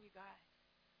song, you guys.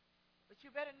 But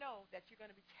you better know that you're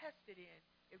going to be tested in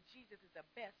if Jesus is the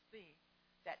best thing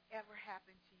that ever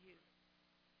happened to you.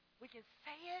 We can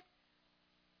say it,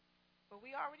 but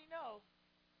we already know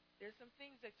there's some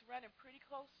things that's running pretty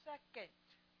close second.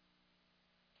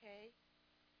 Okay?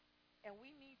 And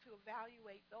we need to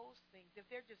evaluate those things. If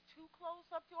they're just too close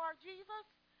up to our Jesus,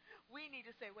 we need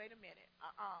to say, wait a minute.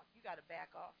 You got to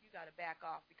back off. You got to back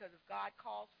off. Because if God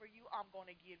calls for you, I'm going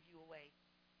to give you away.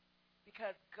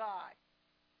 Because God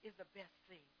is the best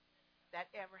thing that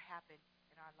ever happened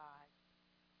in our lives.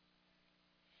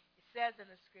 It says in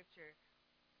the scripture,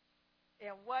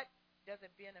 and what does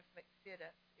it benefit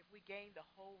us if we gain the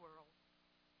whole world,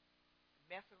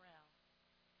 mess around,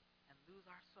 and lose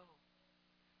our soul?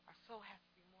 Our soul has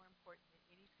to be more important than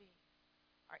anything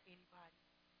or anybody.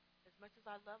 As much as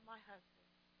I love my husband,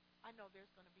 I know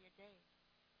there's going to be a day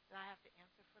that I have to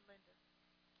answer for Linda.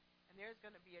 And there's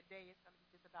going to be a day it's going to be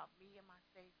just about me and my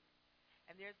Savior.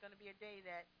 And there's going to be a day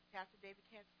that Pastor David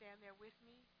can't stand there with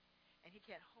me, and he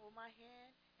can't hold my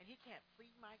hand, and he can't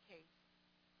plead my case.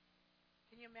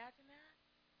 Can you imagine that?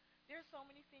 There's so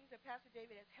many things that Pastor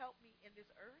David has helped me in this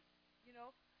earth,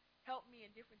 helped me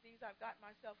in different things I've gotten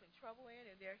myself in trouble in,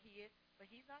 and there he is. But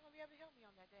he's not going to be able to help me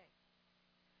on that day.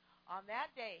 On that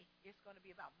day, it's going to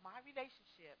be about my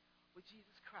relationship with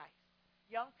Jesus Christ.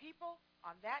 Young people,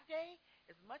 on that day,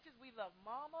 as much as we love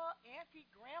mama, auntie,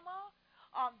 grandma,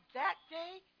 on that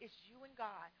day, it's you and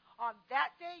God. On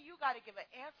that day, you got to give an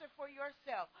answer for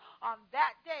yourself. On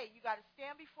that day, you got to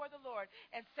stand before the Lord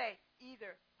and say,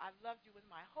 either I loved you with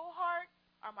my whole heart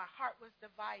or my heart was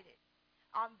divided.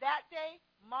 On that day,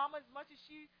 mama, as much as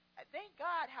thank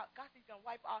God how God's going to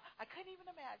wipe off. I couldn't even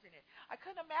imagine it. I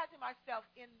couldn't imagine myself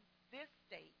in this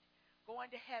state going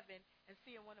to heaven and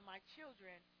seeing one of my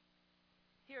children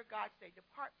hear God say,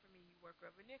 depart from me, you worker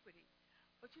of iniquity.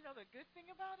 But you know the good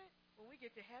thing about it? When we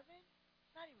get to heaven,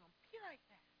 it's not even going to be like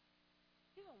that.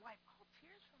 He's going to wipe all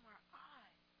tears from our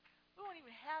eyes. We won't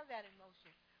even have that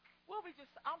emotion. We'll be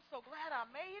just, I'm so glad I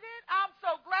made it. I'm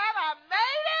so glad I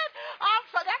made it. That's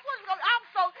what it's going to be.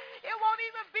 It won't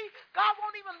even be, God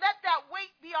won't even let that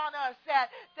weight be on us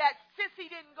that Sissy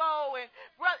didn't go. And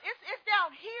it's down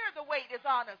here the weight is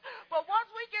on us. But once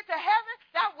we get to heaven,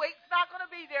 that weight's not going to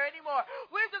be there anymore.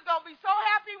 We're just going to be so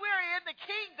happy we're in the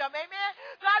kingdom. Amen.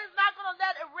 God is not going to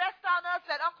let it rest on us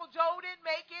that Uncle Joe didn't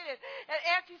make it and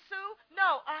Auntie Sue.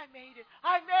 No, I made it.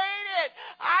 I made it.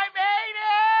 I made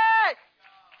it.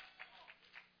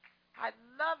 I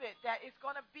love it that it's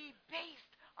going to be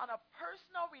based on a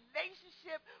personal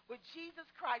relationship with Jesus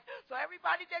Christ. So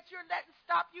everybody that you're letting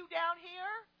stop you down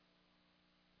here,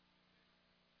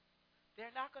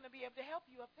 they're not going to be able to help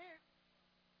you up there.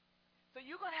 So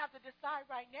you're going to have to decide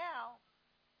right now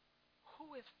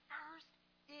who is first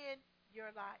in your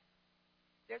life.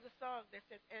 There's a song that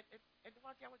says, and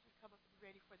Devontae, I want you to come up and be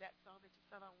ready for that song that you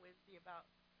sung on Wednesday about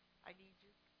I Need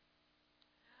You.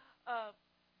 Uh,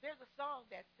 there's a song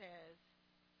that says,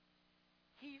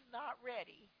 He's not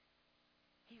ready.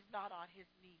 He's not on his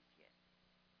knees yet.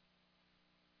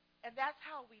 And that's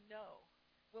how we know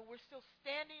when we're still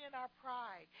standing in our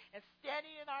pride and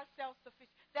standing in our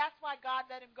self-sufficiency. That's why God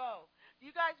let him go. Do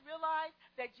you guys realize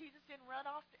that Jesus didn't run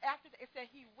off after that? It said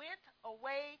he went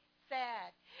away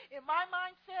sad. In my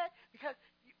mindset, because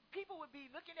people would be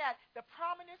looking at the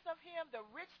prominence of him, the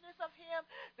richness of him,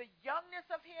 the youngness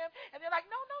of him, and they're like,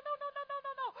 no, no, no, no, no, no,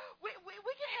 no, no. We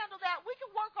can handle that. We can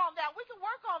work on that. We can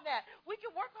work on that. We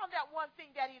can work on that one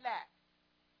thing that he lacked.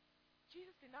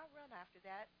 Jesus did not run after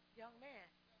that young man.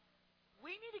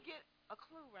 We need to get a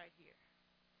clue right here.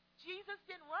 Jesus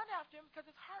didn't run after him because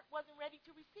his heart wasn't ready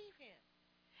to receive him.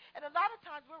 And a lot of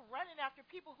times we're running after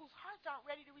people whose hearts aren't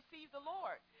ready to receive the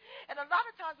Lord. And a lot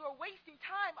of times we're wasting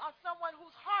time on someone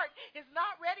whose heart is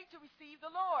not ready to receive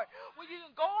the Lord. When you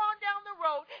can go on down the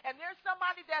road and there's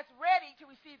somebody that's ready to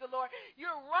receive the Lord,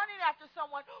 you're running after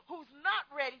someone who's not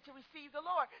ready to receive the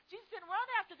Lord. Jesus didn't run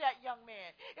after that young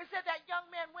man. It said that young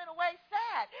man went away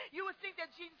sad. You would think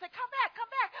that Jesus said, come back,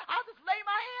 I'll just lay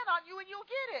my hand on you and you'll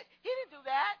get it. He didn't do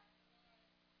that.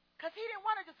 Because he didn't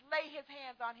want to just lay his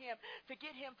hands on him to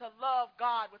get him to love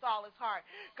God with all his heart.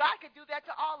 God could do that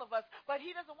to all of us, but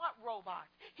he doesn't want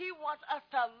robots. He wants us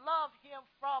to love him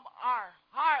from our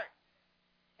heart.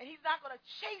 And he's not going to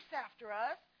chase after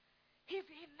us. He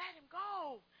let him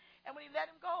go. And when he let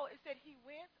him go, it said he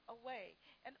went away.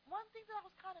 And one thing that I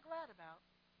was kind of glad about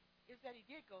is that he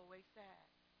did go away sad.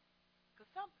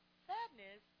 Because some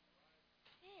sadness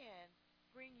can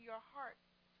bring your heart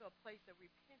to a place of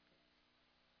repentance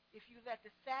if you let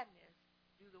the sadness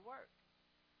do the work.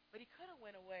 But he could have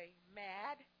went away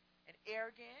mad and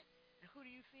arrogant. And who do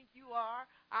you think you are?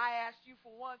 I asked you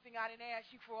for one thing. I didn't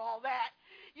ask you for all that.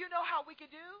 You know how we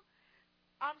could do?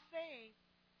 I'm saying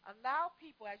allow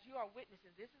people, as you are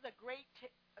witnessing, this is a great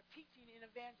teaching in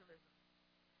evangelism.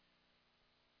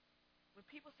 When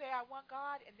people say, I want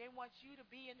God, and they want you to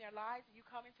be in their lives, and you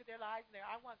come into their lives, and they're,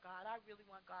 I want God, I really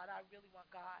want God, I really want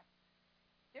God,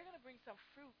 they're going to bring some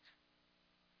fruit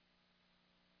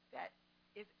that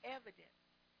is evident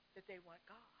that they want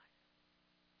God.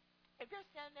 If they're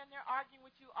standing there arguing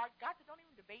with you, God said, don't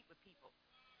even debate with people.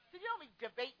 So you don't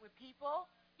debate with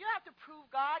people. You don't have to prove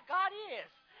God. God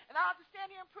is. And I'll have to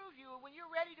stand here and prove you. And when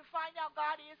you're ready to find out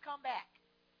God is, come back.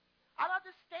 I don't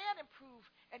have to stand and prove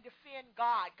and defend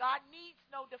God. God needs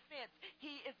no defense.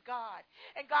 He is God.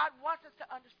 And God wants us to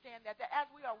understand that as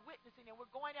we are witnessing and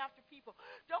we're going after people,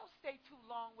 don't stay too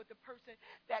long with the person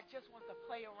that just wants to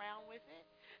play around with it,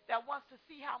 that wants to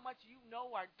see how much you know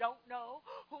or don't know,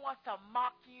 who wants to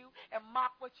mock you and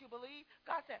mock what you believe.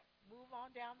 God said, move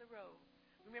on down the road.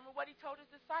 Remember what he told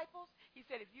his disciples? He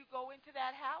said, if you go into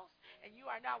that house and you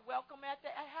are not welcome at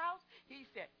that house, he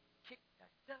said, kick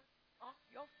the dust off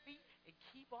your feet and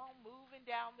keep on moving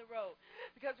down the road.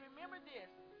 Because remember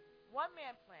this, one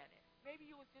man planted. Maybe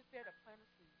you was just there to plant a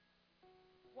seed.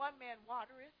 One man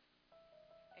watereth,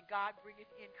 and God bringeth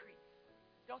increase.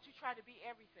 Don't you try to be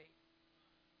everything.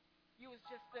 You was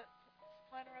just the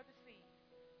planter of the seed.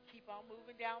 Keep on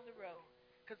moving down the road.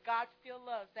 Because God still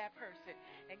loves that person.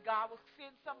 And God will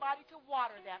send somebody to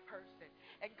water that person.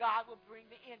 And God will bring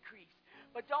the increase.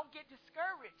 But don't get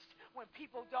discouraged when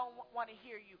people don't want to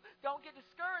hear you. Don't get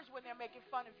discouraged when they're making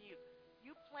fun of you.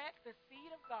 You plant the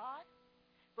seed of God.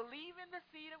 Believe in the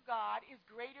seed of God is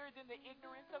greater than the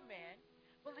ignorance of men.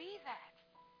 Believe that.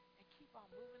 And keep on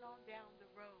moving on down the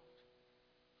road.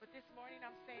 But this morning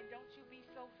I'm saying, don't you be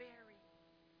so very.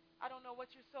 I don't know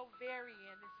what you're so very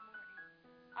in this morning.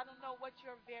 I don't know what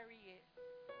your very is.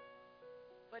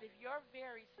 But if your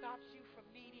very stops you from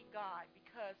needing God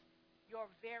because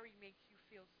your very makes you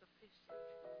feel sufficient,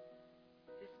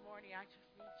 this morning I just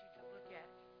need you to look at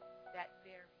that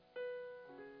very.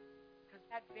 Because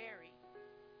that very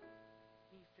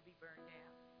needs to be burned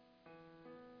down.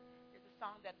 There's a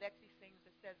song that Lexi sings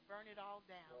that says, burn it all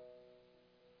down.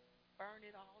 Burn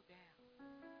it all down.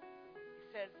 It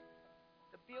says,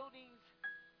 the buildings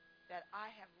that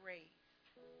I have raised,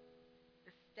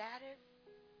 the status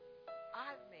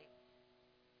I've made,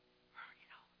 burn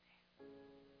it all down.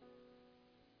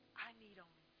 I need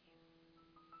only you.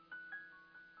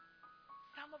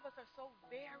 Some of us are so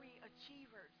very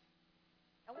achievers,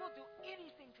 and we'll do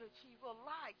anything to achieve. We'll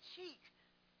lie, cheat.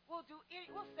 We'll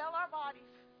sell our bodies.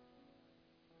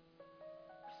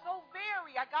 We're so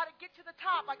very, I got to get to the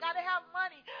top. I got to have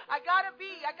money. I got to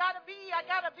be.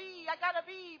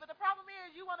 But the problem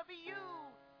is you want to be you.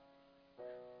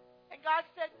 And God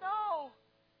said, no.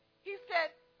 He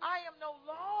said, I am no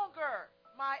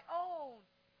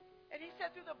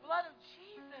blood of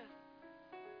Jesus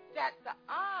that the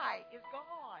I is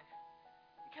gone.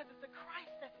 Because it's the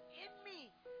Christ that's in me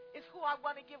is who I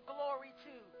want to give glory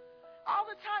to. All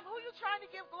the time, who you trying to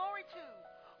give glory to?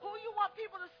 Who you want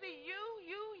people to see? You.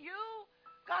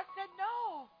 God said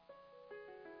no.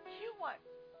 You want.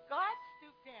 God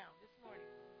stooped down this morning.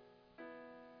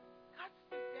 God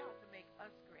stooped down to make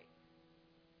us great.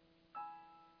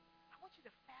 I want you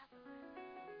to fathom this.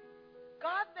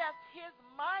 God left his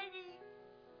mighty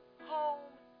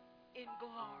home in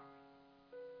glory.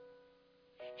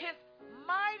 His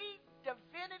mighty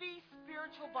divinity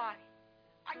spiritual body.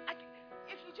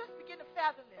 If you just begin to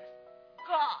fathom this,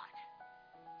 God,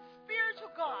 spiritual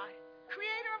God,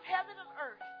 creator of heaven and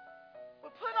earth,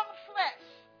 would put on flesh,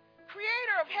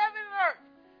 creator of heaven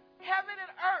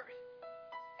and earth,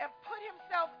 and put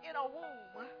himself in a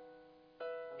womb,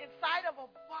 inside of a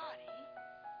body,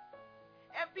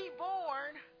 and be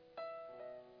born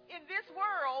in this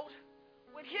world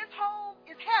when his home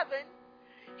is heaven.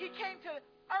 He came to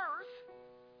earth,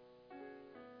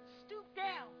 stooped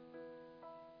down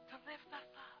to lift us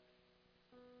up.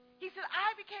 He said,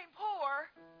 I became poor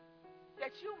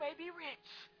that you may be rich.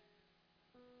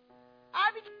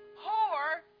 I became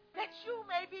poor that you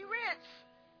may be rich.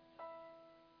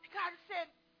 God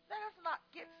said, let us not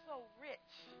get so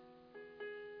rich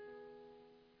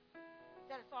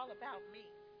that it's all about me.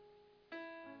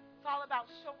 It's all about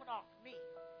showing off me.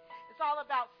 It's all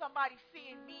about somebody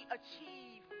seeing me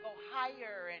achieve, go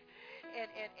higher, and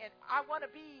I want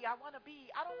to be. I don't want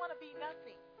to be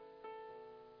nothing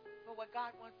but what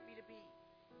God wants me to be.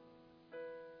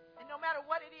 And no matter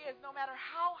what it is, no matter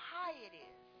how high it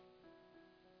is,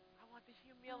 I want the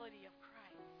humility of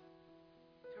Christ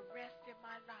to rest in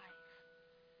my life.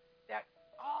 That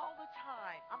all the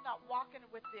time, I'm not walking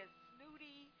with this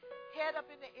snooty, head up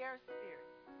in the air spirit.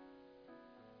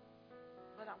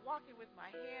 But I'm walking with my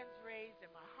hands raised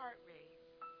and my heart raised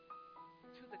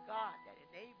to the God that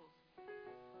enables me,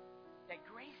 that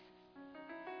graces me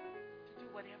to do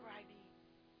whatever I need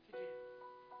to do.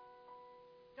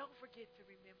 Don't forget to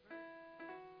remember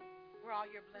where all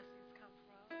your blessings come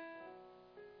from.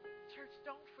 Church,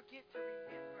 don't forget to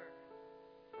remember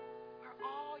where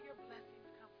all your blessings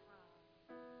come from.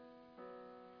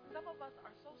 Some of us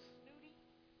are so snooty.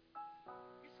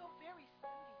 You're so very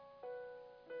snooty.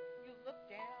 You look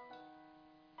down.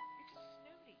 You're just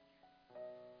snooty.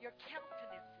 Your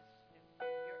countenance is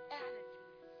snooty. Your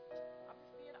attitude is snooty. I'm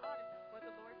just being honest. What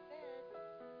the Lord said.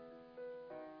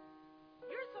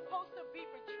 You're supposed to be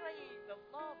betraying the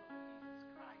love of Jesus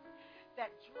Christ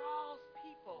that draws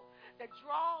people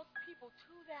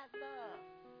to that love.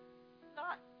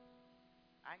 Not,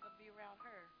 I ain't going to be around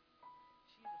her.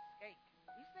 She's a skate.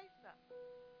 We say something.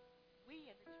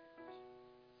 We in the church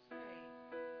say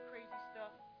crazy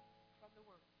stuff from the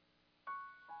world.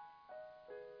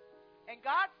 And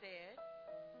God said,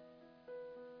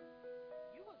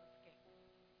 you was a skate.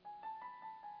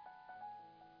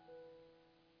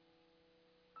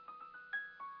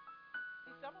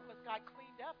 See, some of us got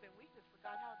cleaned up and we just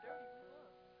forgot how dirty we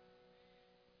was.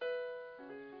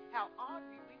 How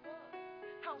ornery we was.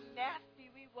 How nasty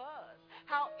we was.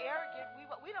 How arrogant we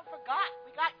was. We done forgot.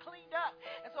 We got cleaned up.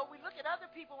 And so we look at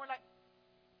other people and we're like,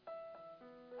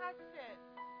 God said,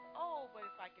 oh, but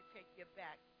if I could take you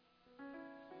back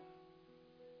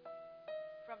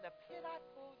from the pit I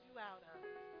pulled you out of.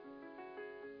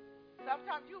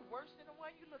 Sometimes you're worse than the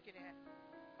one you're looking at.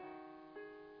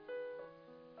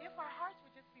 If our hearts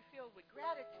would just be filled with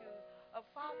gratitude of,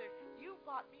 Father, you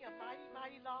brought me a mighty,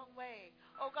 mighty long way.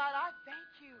 Oh, God, I thank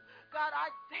you. God, I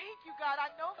thank you, God.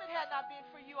 I know if it had not been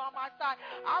for you on my side,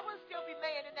 I would still be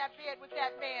laying in that bed with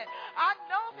that man. I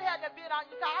know if it had not been on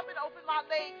your side, I would open my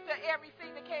legs to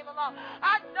everything that came along.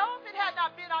 I know if it had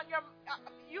not been on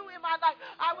you in my life,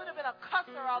 I would have been a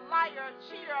cusser, a liar, a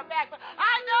cheater, a backbiter.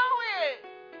 I know it.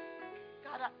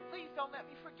 God, please don't let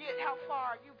me forget how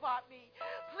far you brought me.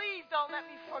 Please don't let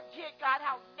me forget, God,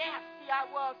 how nasty I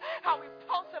was, how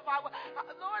repulsive I was.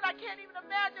 Lord, I can't even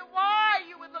imagine why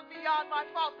you would look beyond my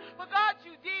faults. But, God,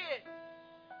 you did.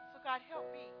 So, God,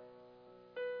 help me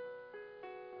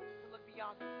to look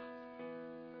beyond the faults.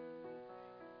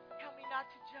 Help me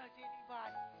not to judge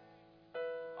anybody.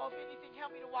 Oh, if anything,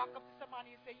 help me to walk up to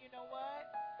somebody and say, you know what?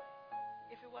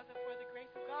 If it wasn't for the grace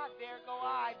of God, there go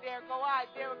I, there go I,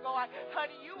 there go I.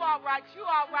 Honey, you all right,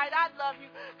 I love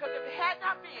you. Because if it had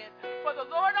not been for the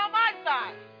Lord on my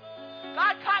side,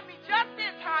 God caught me just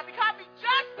in time. He caught me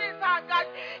just in time, God.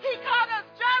 He caught us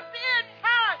just in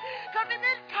time. Because if it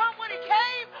didn't come when he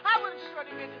came, I would have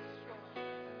surely been destroyed.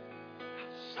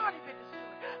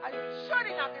 I would have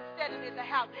surely not been standing in the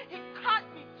house. He caught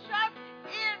me just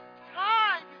in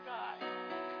time, you guys.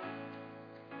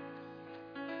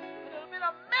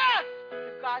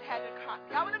 God had to cut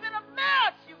me. I would have been a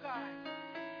mess, you guys.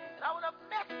 And I would have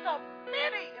messed up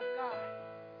many if God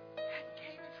hadn't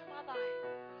came into my life.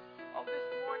 Oh, this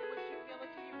morning with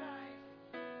humility, you guys,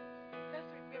 let's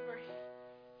remember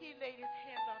he laid his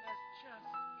hands on us just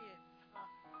in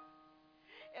time.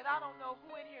 And I don't know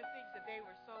who in here thinks that they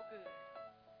were so good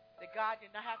that God did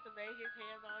not have to lay his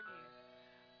hands on you.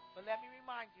 But let me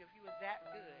remind you, if he was that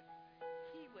good,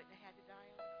 he wouldn't have had to die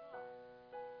on the cross.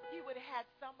 He would have had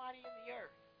somebody in the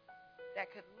earth that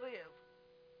could live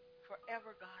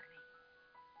forever godly.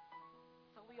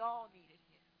 So we all needed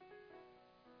him.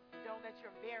 Don't let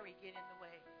your very get in the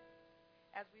way.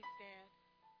 As we stand.